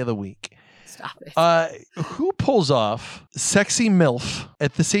any day of the week. Stop it. Who pulls off sexy MILF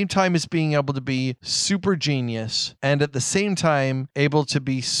at the same time as being able to be super genius and at the same time able to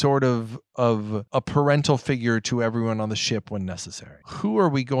be sort of a parental figure to everyone on the ship when necessary.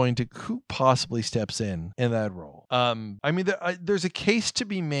 Who possibly steps in that role? I mean, there's a case to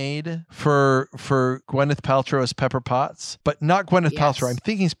be made for Gwyneth Paltrow as Pepper Potts, but not Gwyneth Paltrow. I'm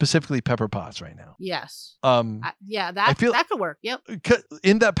thinking specifically Pepper Potts right now. Yes. I that could work. Yep.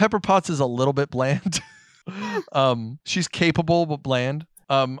 In that Pepper Potts is a little bit bland. She's capable but bland.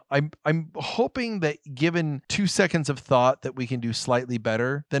 I'm hoping that given 2 seconds of thought that we can do slightly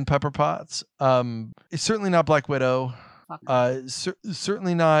better than Pepper Potts. It's certainly not Black Widow.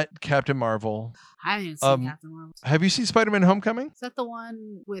 Certainly not Captain Marvel. I haven't seen Captain Marvel. Have you seen Spider-Man: Homecoming? Is that the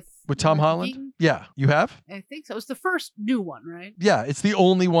one with Tom Holland? Keaton? Yeah, you have? I think so. It was the first new one, right? Yeah, it's the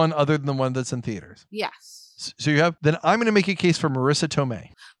only one other than the one that's in theaters. Yes. So you have? Then I'm going to make a case for Marissa Tomei.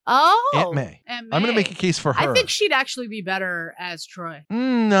 Oh, Aunt May. I'm going to make a case for her. I think she'd actually be better as Troy.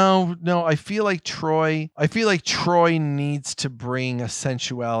 No. I feel like Troy needs to bring a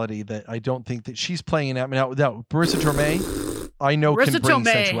sensuality that I don't think that she's playing in. Now, Marissa Tomei, I know Marissa can bring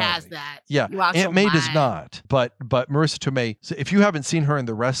Tomei sensuality. has that. Yeah, Aunt May does not. But Marissa Tomei. So if you haven't seen her in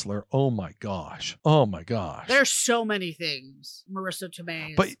The Wrestler, oh my gosh. There's so many things Marissa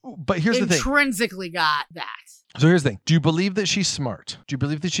Tomei. But here's the thing. Intrinsically got that. So here's the thing. Do you believe that she's smart? Do you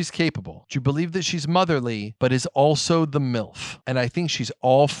believe that she's capable? Do you believe that she's motherly, but is also the MILF? And I think she's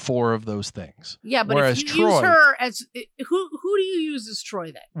all 4 of those things. Yeah, but whereas if you use her as who do you use as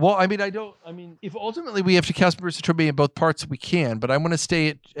Troy then? Well, I mean, if ultimately we have to cast Marissa Tomei in both parts, we can. But I want to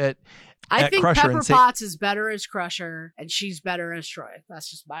stay at I think Crusher Pepper Potts is better as Crusher, and she's better as Troy. That's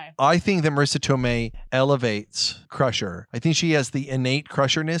just my. I think that Marissa Tomei elevates Crusher. I think she has the innate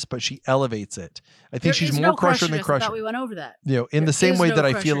Crusherness, but she elevates it. I think she's more Crusher than Crusher. I thought we went over that. In the same way that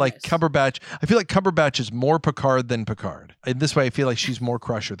I feel like Cumberbatch. I feel like Cumberbatch is more Picard than Picard. In this way, I feel like she's more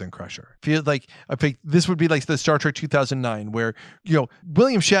Crusher than Crusher. I think this would be like the Star Trek 2009, where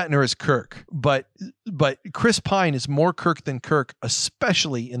William Shatner is Kirk, but Chris Pine is more Kirk than Kirk,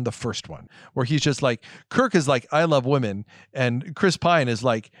 especially in the first one, where he's just like, Kirk is like, I love women, and Chris Pine is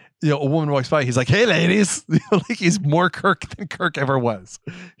like, a woman walks by, he's like, hey ladies. Like, he's more Kirk than Kirk ever was.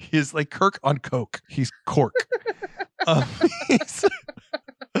 He's like Kirk on coke. He's Cork.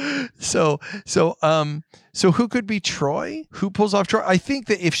 So who could be Troy? Who pulls off Troy? I think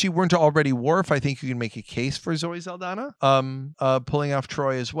that if she weren't already Worf, I think you can make a case for Zoe Saldana pulling off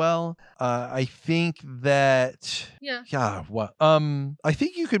Troy as well. I think that I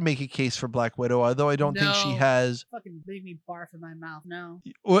think you could make a case for Black Widow, although I don't think she has. Fucking made me barf in my mouth. No.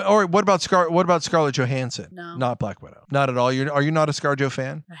 Or what about Scarlett Johansson? No. Not Black Widow. Not at all. Are you not a ScarJo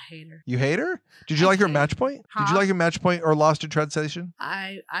fan? I hate her. You hate her? Did you like her Match Point? Huh? Did you like her Match Point or Lost in Translation?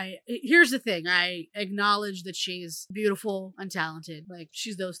 Here's the thing. I acknowledge that she's beautiful and talented. Like,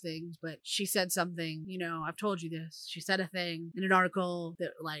 she's those things, but she said something, I've told you this. She said a thing in an article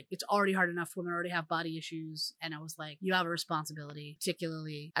that, like, it's already hard enough. Women already have body issues. And I was like, you have a responsibility,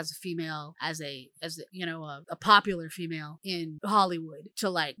 particularly as a female, as a popular female in Hollywood, to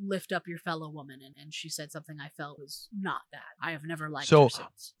like lift up your fellow woman. And she said something I felt was not that. I have never liked her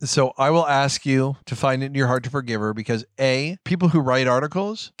since. So I will ask you to find it in your heart to forgive her, because A, people who write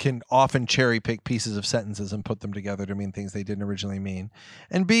articles can often cherry pick pieces of sentences and put them together to mean things they didn't originally mean.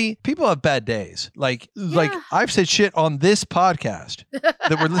 And B, people have bad days. Like I've said shit on this podcast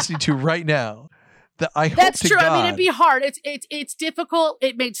that we're listening to right now. That's true. I mean, it'd be hard. It's difficult.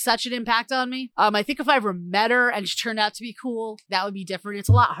 It made such an impact on me. I think if I ever met her and she turned out to be cool, that would be different. It's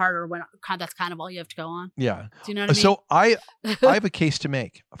a lot harder when that's kind of all you have to go on. Yeah. Do you know what I mean? So I have a case to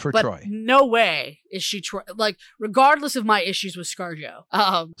make for Troy. No way is she Troy. Like, regardless of my issues with ScarJo.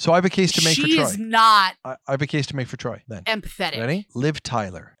 So I have a case to make for Troy. She is not. I have a case to make for Troy then. Empathetic. Ready? Liv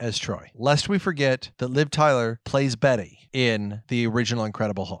Tyler as Troy. Lest we forget that Liv Tyler plays Betty in the original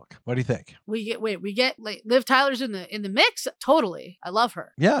Incredible Hulk. What do you think? We get like Liv Tyler's in the mix. Totally, I love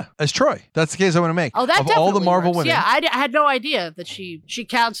her. Yeah, as Troy. That's the case I want to make. Oh, that of definitely all the Marvel works. women. Yeah, I had no idea that she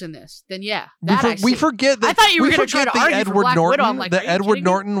counts in this. Then yeah, we forget that. I thought you were going to try to argue for Black Widow. I'm like, Edward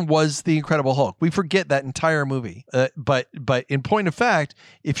Norton was the Incredible Hulk. We forget that entire movie. But in point of fact,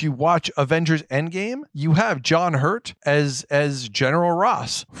 if you watch Avengers Endgame, you have John Hurt as General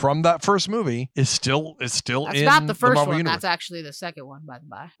Ross from that first movie. Is still That's in not the first Marvel one. universe. That's actually the second one, by the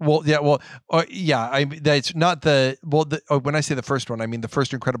by. Well, yeah. Yeah, that's not when I say the first one, I mean the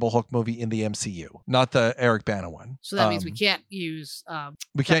first Incredible Hulk movie in the MCU, not the Eric Bana one. So that means we can't use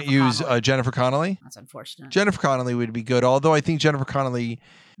Jennifer Connelly. That's unfortunate. Jennifer Connelly would be good, although I think Jennifer Connelly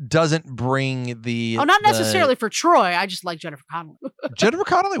doesn't bring the not necessarily for Troy. I just like Jennifer Connelly. Jennifer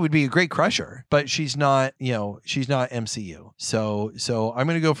Connelly would be a great Crusher, but she's not MCU. So I'm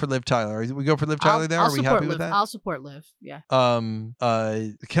going to go for Liv Tyler. We go for Liv Tyler there. Are we happy with that? I'll support Liv. Yeah. Can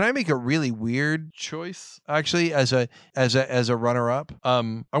I make a really weird choice actually as a runner up?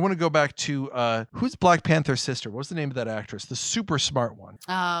 I want to go back to who's Black Panther's sister? What's the name of that actress? The super smart one.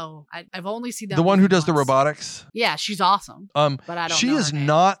 Oh, I've only seen that. The one who does the robotics. Yeah, she's awesome. But I don't. She know is her name.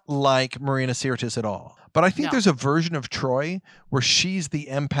 not like Marina Sirtis at all. But I think there's a version of Troy where she's the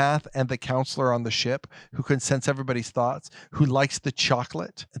empath and the counselor on the ship who can sense everybody's thoughts, who likes the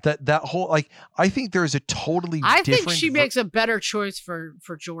chocolate. That whole I think there's a totally different. I think she makes a better choice for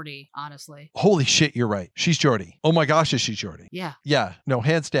Geordi, honestly. Holy shit, you're right. She's Geordi. Oh my gosh, is she Geordi? Yeah. Yeah. No,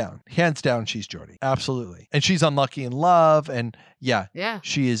 hands down, she's Geordi. Absolutely. And she's unlucky in love, and yeah,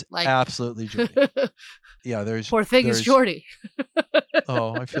 she is absolutely Geordi. Yeah, poor thing is Geordi.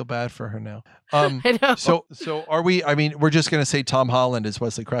 Oh, I feel bad for her now. I know. So are we? I mean, we're just gonna say Tom Holland is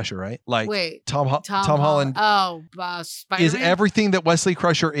Wesley Crusher, right? Wait, Tom Holland. Oh, Spider-Man is everything that Wesley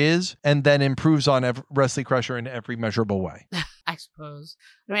Crusher is, and then improves on Wesley Crusher in every measurable way. I suppose.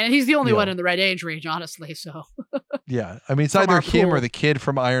 I mean, he's the only one in the right age range, honestly. So. Yeah, I mean, it's either him or the kid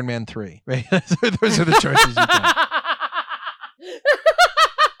from Iron Man 3. Right? Those are the choices you got.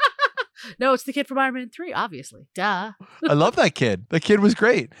 No, it's the kid from Iron Man 3, obviously. Duh. I love that kid. The kid was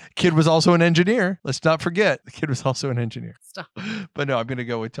great. Kid was also an engineer. Let's not forget. The kid was also an engineer. Stop. But no, I'm going to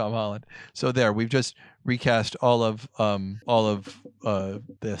go with Tom Holland. So there, we've just recast all of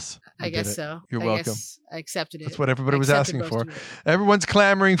this. I guess so. You're welcome. I accepted it. That's what everybody was asking for. Everyone's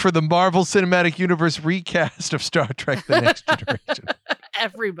clamoring for the Marvel Cinematic Universe recast of Star Trek: The Next Generation.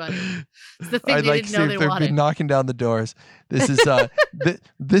 Everybody. It's the thing they didn't know they wanted. Been knocking down the doors. This is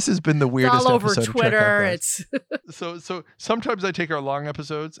this has been the weirdest it's all over episode Twitter. Of Trek so sometimes I take our long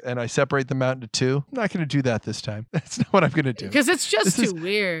episodes and I separate them out into two. I'm not going to do that this time. That's not what I'm going to do. Because it's just too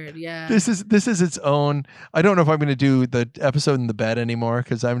weird. Yeah. This is its own. I don't know if I'm going to do the episode in the bed anymore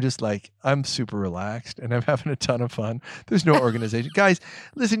because I'm just I'm super relaxed and I'm having a ton of fun. There's no organization. Guys,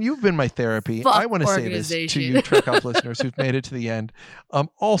 listen, you've been my therapy. Fuck I want to say this to you Trek Off listeners who've made it to the end.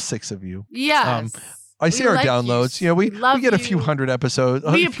 All 6 of you. Yes. I see our downloads. We get a few hundred episodes,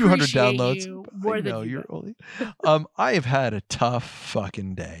 a few hundred downloads. You more than you're only. I have had a tough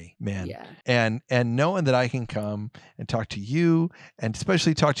fucking day, man. Yeah. And knowing that I can come and talk to you, and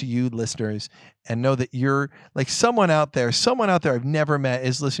especially talk to you listeners, and know that you're someone out there I've never met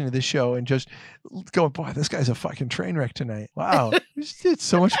is listening to this show and just going, boy, this guy's a fucking train wreck tonight. Wow. He just did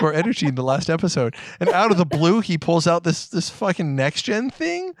so much more energy in the last episode. And out of the blue, he pulls out this fucking next gen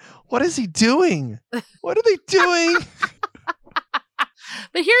thing. What is he doing? What are they doing?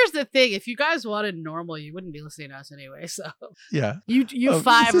 But here's the thing: if you guys wanted normal, you wouldn't be listening to us anyway. So yeah, you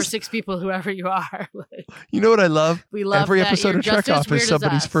 5 or 6 people, whoever you are. You know what I love? We love every that episode of Trek Off is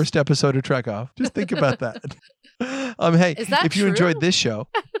somebody's us. first episode of Trek Off. Just think about that. Hey, if you enjoyed this show.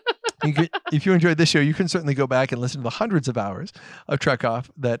 If you enjoyed this show, you can certainly go back and listen to the hundreds of hours of Trek Off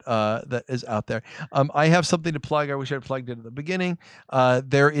that is out there. I have something to plug. I wish I had plugged it at the beginning.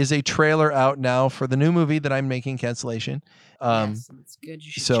 There is a trailer out now for the new movie that I'm making, Cancellation. Yes, it's good.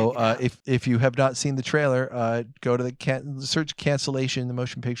 You should so check it out. if you have not seen the trailer, go to search Cancellation, the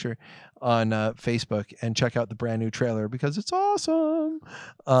motion picture, on Facebook and check out the brand new trailer because it's awesome.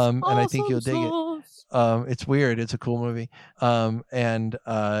 And I think you'll dig it. It's weird. It's a cool movie. And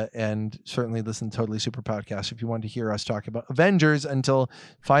certainly listen to Totally Super Podcast if you want to hear us talk about Avengers until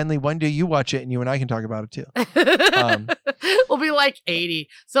finally one day you watch it and you and I can talk about it too. We'll be 80.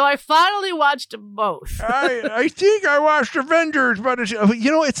 So I finally watched both. I think I watched Avengers, but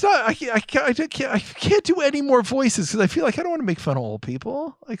it's not. I can't do any more voices because I feel like I don't want to make fun of old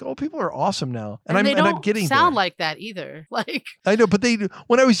people. Old people are awesome now, and they don't I'm getting sound there. like that either. I know, but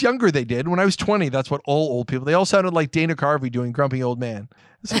when I was younger, they did. When I was 20, that's what all old people. They all sounded like Dana Carvey doing Grumpy Old Man.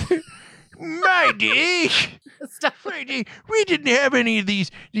 My day, we didn't have any of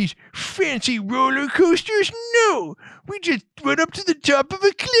these fancy roller coasters. No, we just went up to the top of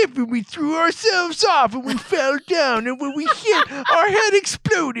a cliff and we threw ourselves off and we fell down. And when we hit, our head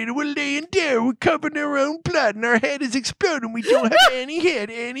exploded and we're laying there. We're covered in our own blood and our head is exploding. We don't have any head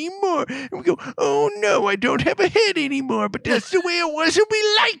anymore. And we go, oh no, I don't have a head anymore. But that's the way it was and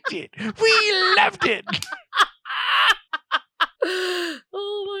we liked it. We loved it.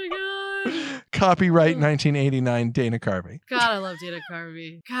 Oh my god. Copyright 1989 Dana Carvey. God, I love Dana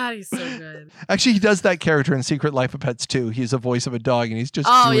Carvey. God, he's so good. Actually, he does that character in Secret Life of Pets too. He's a voice of a dog, and he's just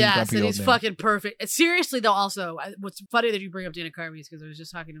Oh doing yes, grumpy and old he's man. fucking perfect. And seriously though, also, what's funny that you bring up Dana Carvey is because I was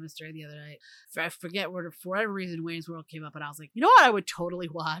just talking to Mr. A the other night. I forget where, for whatever reason, Wayne's World came up, and I was like, you know what I would totally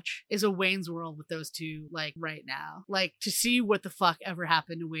watch is a Wayne's World with those two, like right now, like to see what the fuck ever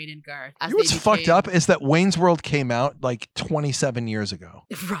happened to Wayne and Garth. You know what's fucked up is that Wayne's World came out like 27 years ago.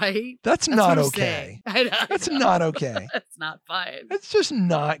 Right? That's not okay. I know. That's not okay. That's not fine. It's just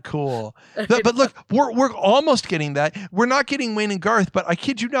not cool. But look, we're almost getting that. We're not getting Wayne and Garth, but I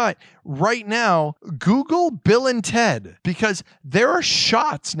kid you not, right now, Google Bill and Ted, because there are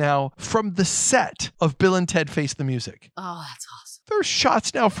shots now from the set of Bill and Ted Face the Music. Oh, that's awesome. There are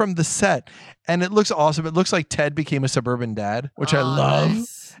shots now from the set, and it looks awesome. It looks like Ted became a suburban dad, which I love.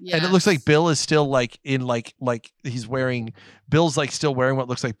 Nice. And it looks like Bill is still like in like he's wearing, Bill's like still wearing what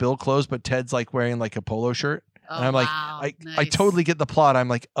looks like Bill clothes, but Ted's like wearing like a polo shirt. And I'm like, I totally get the plot. I'm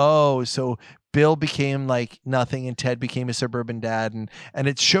like, oh, so Bill became like nothing and Ted became a suburban dad. And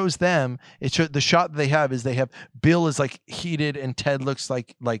it shows them, the shot that they have is they have Bill is like heated and Ted looks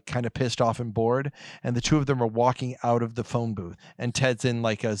like kind of pissed off and bored. And the two of them are walking out of the phone booth and Ted's in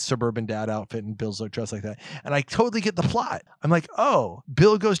like a suburban dad outfit and Bill's like dressed like that. And I totally get the plot. I'm like, oh,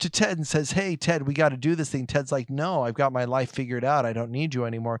 Bill goes to Ted and says, hey, Ted, we got to do this thing. Ted's like, no, I've got my life figured out. I don't need you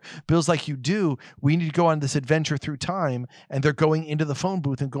anymore. Bill's like, you do. We need to go on this adventure through time. And they're going into the phone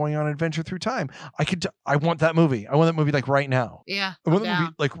booth and going on an adventure through time. I want that movie. I want that movie like right now. Yeah. I want that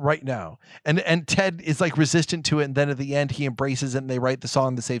movie like right now. And Ted is like resistant to it. And then at the end, he embraces it and they write the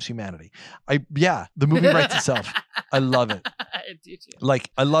song that saves humanity. The movie writes itself. I love it. I do too. Like,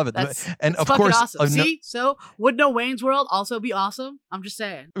 I love it. And of fucking course, awesome. See, so would no Wayne's World also be awesome? I'm just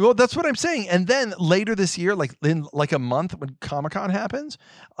saying. Well, that's what I'm saying. And then later this year, like in like a month when Comic-Con happens,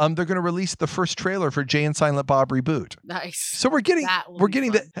 they're going to release the first trailer for Jay and Silent Bob Reboot. Nice. So we're getting fun.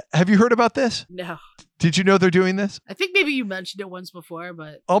 that. Have you heard about this? No. Did you know they're doing this? I think maybe you mentioned it once before,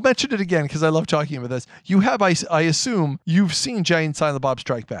 but I'll mention it again because I love talking about this. You have, I assume, you've seen Jay and Silent Bob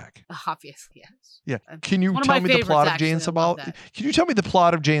Strike Back. Obviously, yes. Yeah. Can you tell me the plot of Jay and Silent Bob? Can you tell me the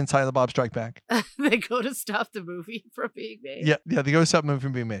plot of Jay and Silent Bob Strike Back? They go to stop the movie from being made. Yeah, they go to stop the movie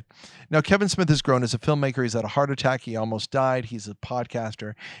from being made. Now, Kevin Smith has grown as a filmmaker. He's had a heart attack. He almost died. He's a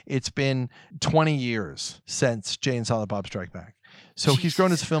podcaster. It's been 20 years since Jay and Silent Bob Strike Back. So he's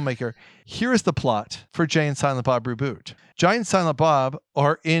grown as a filmmaker. Here is the plot for Jay and Silent Bob Reboot. Jay and Silent Bob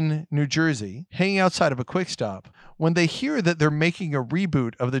are in New Jersey, hanging outside of a Quick Stop, when they hear that they're making a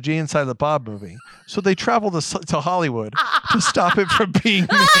reboot of the Jay and Silent Bob movie. So they travel to Hollywood to stop it from being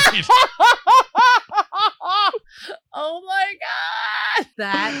made. Oh my God.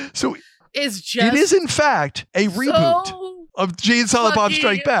 That is just... It is, in fact, a reboot of Jay and Silent Bob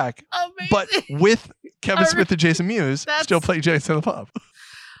Strike Back. Amazing. But with Kevin Smith and Jason Mewes still playing Jay and Silent Bob.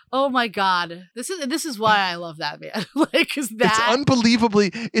 Oh my God. This is why I love that, man. Like, cause it's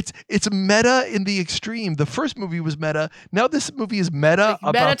unbelievably, it's meta in the extreme. The first movie was meta. Now this movie is meta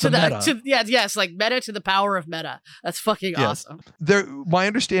about the meta. Yes, like meta to the power of meta. That's fucking awesome. My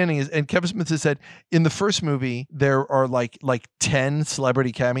understanding is, and Kevin Smith has said, in the first movie, there are like 10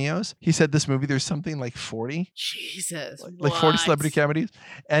 celebrity cameos. He said this movie, there's something like 40. Jesus. Like 40 celebrity cameos.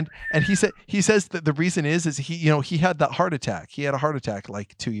 And he says that the reason is he had that heart attack. He had a heart attack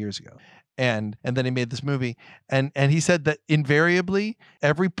like 2 years ago. And then he made this movie. And he said that invariably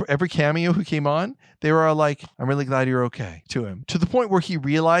every cameo who came on, they were all like, I'm really glad you're okay, to him. To the point where he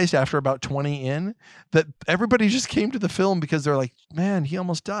realized after about 20 in that everybody just came to the film because they're like, man, he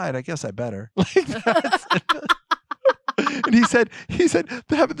almost died. I guess I better. Like that's And he said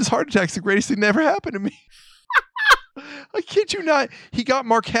having this heart attack's the greatest thing that ever happened to me. I kid you not. He got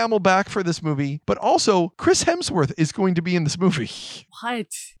Mark Hamill back for this movie, but also Chris Hemsworth is going to be in this movie. What?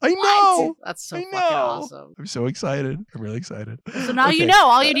 I know. That's so fucking awesome. I'm so excited. I'm really excited. So now you know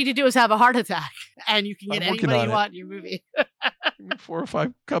all you need to do is have a heart attack and you can get anybody you want in your movie. 4 or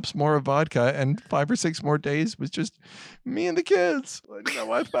 5 cups more of vodka and 5 or 6 more days was just me and the kids. I need my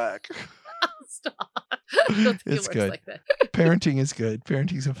wife back. Stop. It's good. Like that. Parenting is good.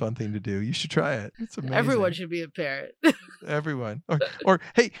 Parenting's a fun thing to do. You should try it. It's amazing. Everyone should be a parent. Everyone. Or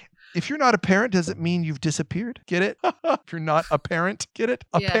hey, if you're not a parent, does it mean you've disappeared? Get it? If you're not a parent, get it?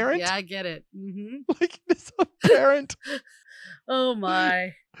 Parent? Yeah, I get it. Mm-hmm. Like it's a parent. Oh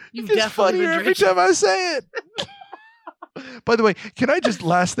my. You've it's funnier every time I say it. By the way, can I just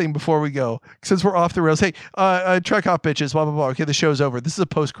last thing before we go, since we're off the rails? Hey, Trek Off bitches, blah, blah, blah. Okay, the show's over. This is a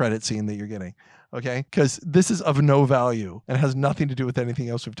post-credit scene that you're getting. Okay, because this is of no value and has nothing to do with anything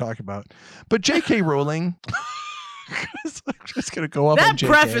else we've talked about. But J.K. Rowling I'm just gonna go up on That JK.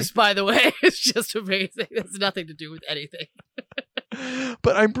 preface, by the way, is just amazing. It's nothing to do with anything.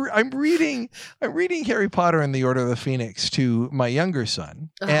 But I'm reading Harry Potter and the Order of the Phoenix to my younger son,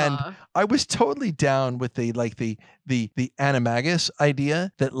 and I was totally down with the animagus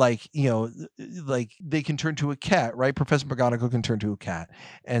idea that like they can turn to a cat, right? Professor McGonagall can turn to a cat,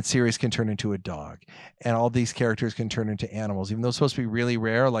 and Sirius can turn into a dog, and all these characters can turn into animals, even though it's supposed to be really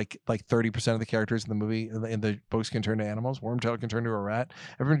rare. Like 30% of the characters in the movie in the books can turn to animals. Wormtail can turn to a rat.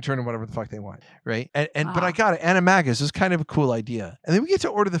 Everyone can turn to whatever the fuck they want, right? And but I got it. Animagus is kind of a cool idea. And then we get to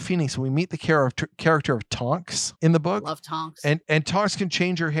Order of the Phoenix and we meet the character of Tonks in the book. Love Tonks. And Tonks can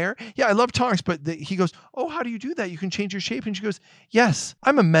change her hair. Yeah, I love Tonks, but he goes, oh, how do you do that? You can change your shape. And she goes, yes,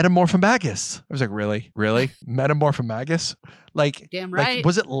 I'm a metamorphomagus. I was like, really? Metamorphomagus? Like, damn right. Like,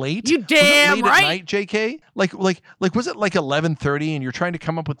 was it late? You damn was it late right. At night, JK? Like, was it like 11:30 and you're trying to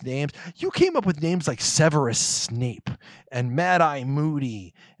come up with names? You came up with names like Severus Snape and Mad Eye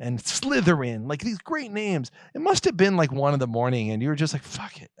Moody and Slytherin, like these great names. It must have been like 1 in the morning, and you were just like,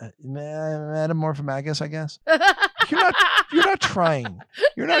 "Fuck it, Metamorphomagus." I guess you're not trying.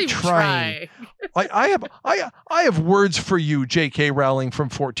 You're not trying. Like I have words for you, J.K. Rowling from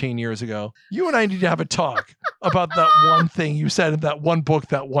 14 years ago. You and I need to have a talk about that one thing you said in that one book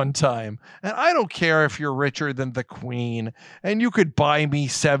that one time. And I don't care if you're richer than the Queen, and you could buy me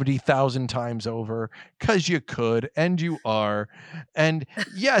 70,000 times over, because you could, and you are. And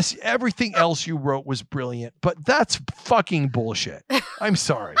yes, everything else you wrote was brilliant, but that's fucking bullshit. I'm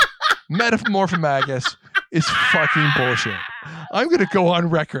sorry. Metamorphomagus is fucking bullshit. I'm going to go on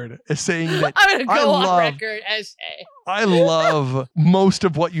record as saying that I love most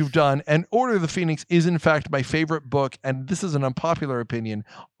of what you've done, and Order of the Phoenix is in fact my favorite book, and this is an unpopular opinion,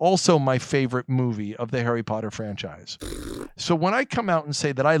 also my favorite movie of the Harry Potter franchise. So when I come out and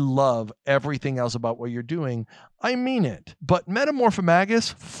say that I love everything else about what you're doing, I mean it. But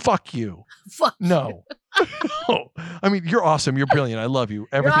Metamorphomagus, fuck you. Fuck no. No. I mean, you're awesome. You're brilliant. I love you.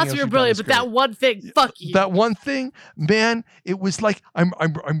 Everything you're awesome. You're brilliant. But that one thing, fuck you. That one thing, man. It was like I'm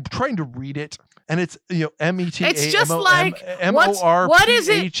trying to read it, and it's META. It's just like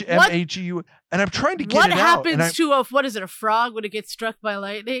MORPHMAGU, and I'm trying to get what it out. happens to a frog when it gets struck by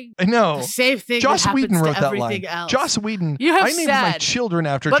lightning? I know. The same thing. Joss Whedon wrote to that line. Else. Joss Whedon. I named my children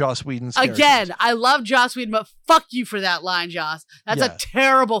after Joss Whedon's characters. Again, I love Joss Whedon, but fuck you for that line, Joss. That's a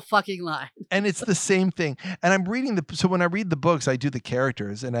terrible fucking line. And it's the same thing. And I'm reading so when I read the books, I do the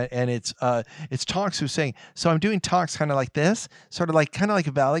characters, and it's Tonks who's saying, so I'm doing Tonks kind of like this, kind of like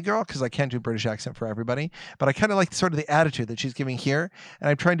a Valley Girl, because I can't do a British accent for everybody, but I kind of like sort of the attitude that she's giving here, and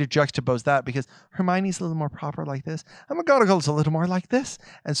I'm trying to juxtapose that because Hermione's a little more proper like this, and McGonagall's a little more like this,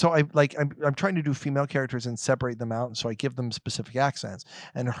 and so I'm trying to do female characters and separate them out, and so I give them specific accents.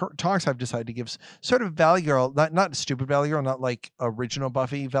 And Tonks I've decided to give sort of Valley Girl, not stupid Valley Girl, not like original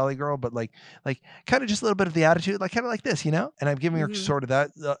Buffy Valley Girl, but like kind of just a little bit of the attitude, like kind of like this, and I'm giving her sort of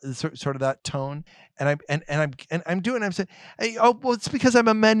that tone, and I'm saying, hey, oh well, it's because I'm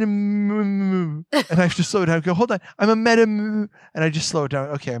a man, and I have to slow it down. Go, hold on, I'm a meta, and I just slow it down.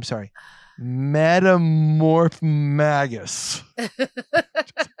 Okay, I'm sorry, Metamorphomagus.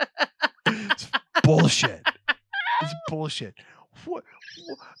 It's bullshit. It's bullshit. What?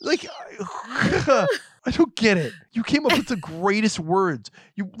 Like, I don't get it. You came up with the greatest words.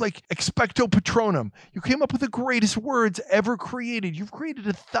 You like expecto patronum. You came up with the greatest words ever created. You've created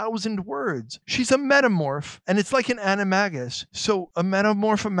 1,000 words. She's a metamorph, and it's like an animagus. So a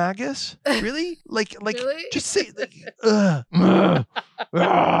metamorphomagus? Really? Like, really? Just say, like,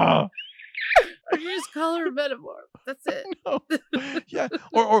 Or you just call her a metamorph. That's it. No. Yeah.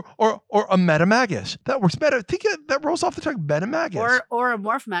 Or a metamagus. That works better. Think that rolls off the tongue. Metamagus. Or a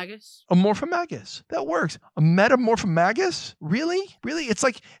morphomagus. A morphomagus. That works. A metamorphomagus? Really? Really? It's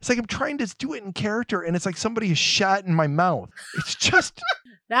like I'm trying to do it in character, and it's like somebody has shot in my mouth. It's just.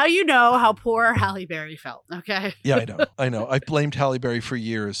 Now you know how poor Halle Berry felt, okay? Yeah, I know. I've blamed Halle Berry for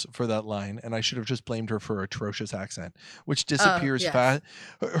years for that line, and I should have just blamed her for her atrocious accent, which disappears fast.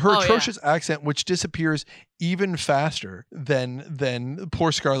 Her atrocious accent, which disappears even faster than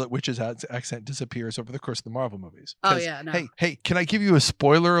poor Scarlet Witch's accent disappears over the course of the Marvel movies. Oh yeah, no. Hey, can I give you a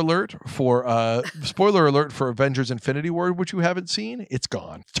spoiler alert for Avengers Infinity War, which you haven't seen? It's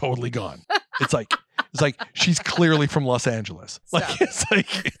gone. It's totally gone. It's like she's clearly from Los Angeles. It's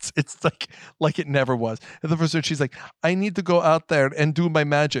like it never was. And the first one, she's like, I need to go out there and do my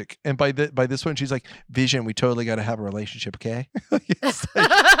magic. And by this one, she's like, Vision, we totally got to have a relationship, okay?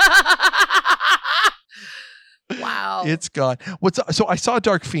 Wow. It's gone. So I saw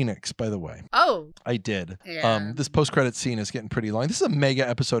Dark Phoenix, by the way. Oh. I did. Yeah. This post-credit scene is getting pretty long. This is a mega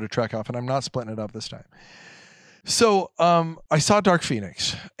episode of Trek Off, and I'm not splitting it up this time. So I saw Dark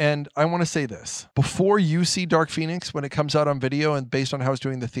Phoenix, and I want to say this. Before you see Dark Phoenix, when it comes out on video and based on how it's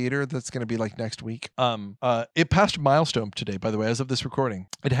doing the theater, that's going to be like next week. It passed a milestone today, by the way, as of this recording.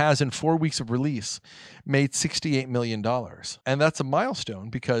 It has, in 4 weeks of release, made $68 million. And that's a milestone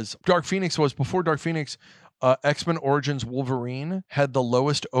because Dark Phoenix was, before Dark Phoenix, X-Men Origins Wolverine had the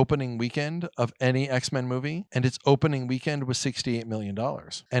lowest opening weekend of any X-Men movie, and its opening weekend was $68 million.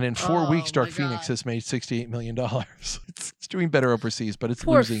 And in 4 weeks, Dark Phoenix has made $68 million. It's doing better overseas, but it's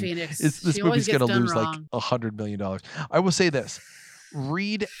Poor losing. Phoenix. This movie's going to lose like $100 million. I will say this.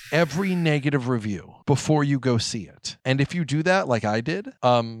 Read every negative review before you go see it. And if you do that, like I did,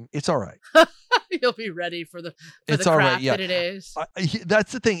 it's all right. You'll be ready for the it's crap all right, yeah. that it is.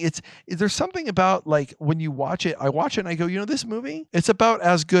 That's the thing. There's something about, like, when you watch it, I watch it and I go, this movie, it's about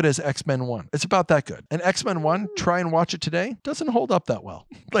as good as X-Men 1. It's about that good. And X-Men 1, try and watch it today, doesn't hold up that well.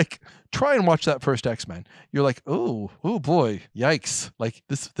 Like, try and watch that first X-Men. You're like, oh boy, yikes. Like,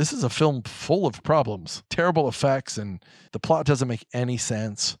 this is a film full of problems, terrible effects, and the plot doesn't make any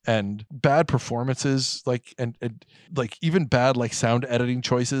sense, and bad performances, like, and like even bad, like, sound editing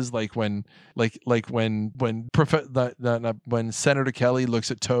choices, like when Senator Kelly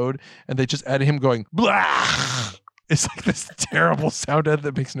looks at Toad and they just add him going blah. It's like this terrible sound edit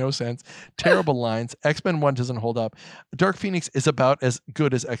that makes no sense. Terrible lines. X-Men 1 doesn't hold up. Dark Phoenix is about as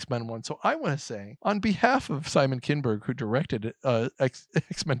good as X-Men 1. So I want to say, on behalf of Simon Kinberg, who directed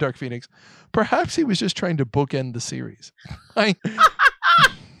X-Men Dark Phoenix, perhaps he was just trying to bookend the series. By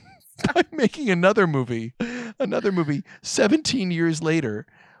making another movie 17 years later,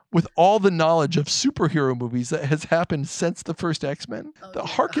 with all the knowledge of superhero movies that has happened since the first X-Men, that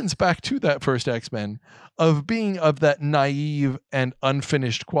harkens back to that first X-Men of being of that naive and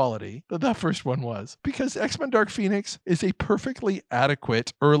unfinished quality that first one was. Because X-Men Dark Phoenix is a perfectly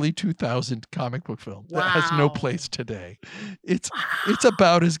adequate early 2000 comic book film that has no place today. It's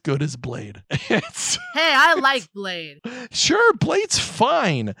about as good as Blade. Hey, I like Blade. Sure, Blade's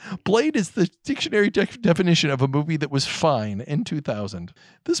fine. Blade is the dictionary definition of a movie that was fine in 2000.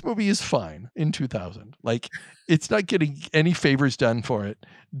 This movie is fine in 2000. Like, it's not getting any favors done for it.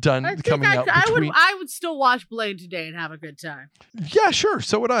 I would still watch Blade today and have a good time. Yeah, sure.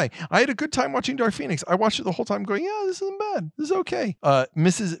 So would I. I had a good time watching Dark Phoenix. I watched it the whole time going, yeah, this isn't bad. This is okay.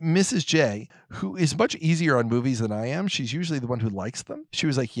 Mrs. J, who is much easier on movies than I am, she's usually the one who likes them. She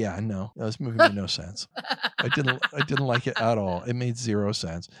was like, yeah, no, this movie made no sense. I didn't like it at all. It made zero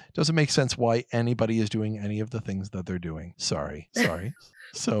sense. It doesn't make sense why anybody is doing any of the things that they're doing. Sorry.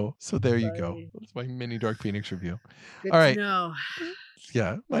 So there you go. That's my mini Dark Phoenix review. Good all right. To know.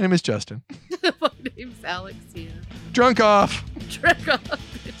 Yeah, my name is Justin. My name's Alexia. Drunk off. Drunk off.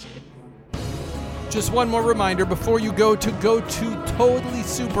 Just one more reminder before you go to Totally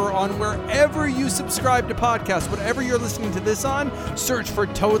Super on wherever you subscribe to podcasts. Whatever you're listening to this on, search for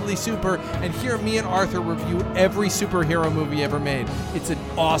Totally Super and hear me and Arthur review every superhero movie ever made. It's an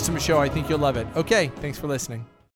awesome show. I think you'll love it. Okay, thanks for listening.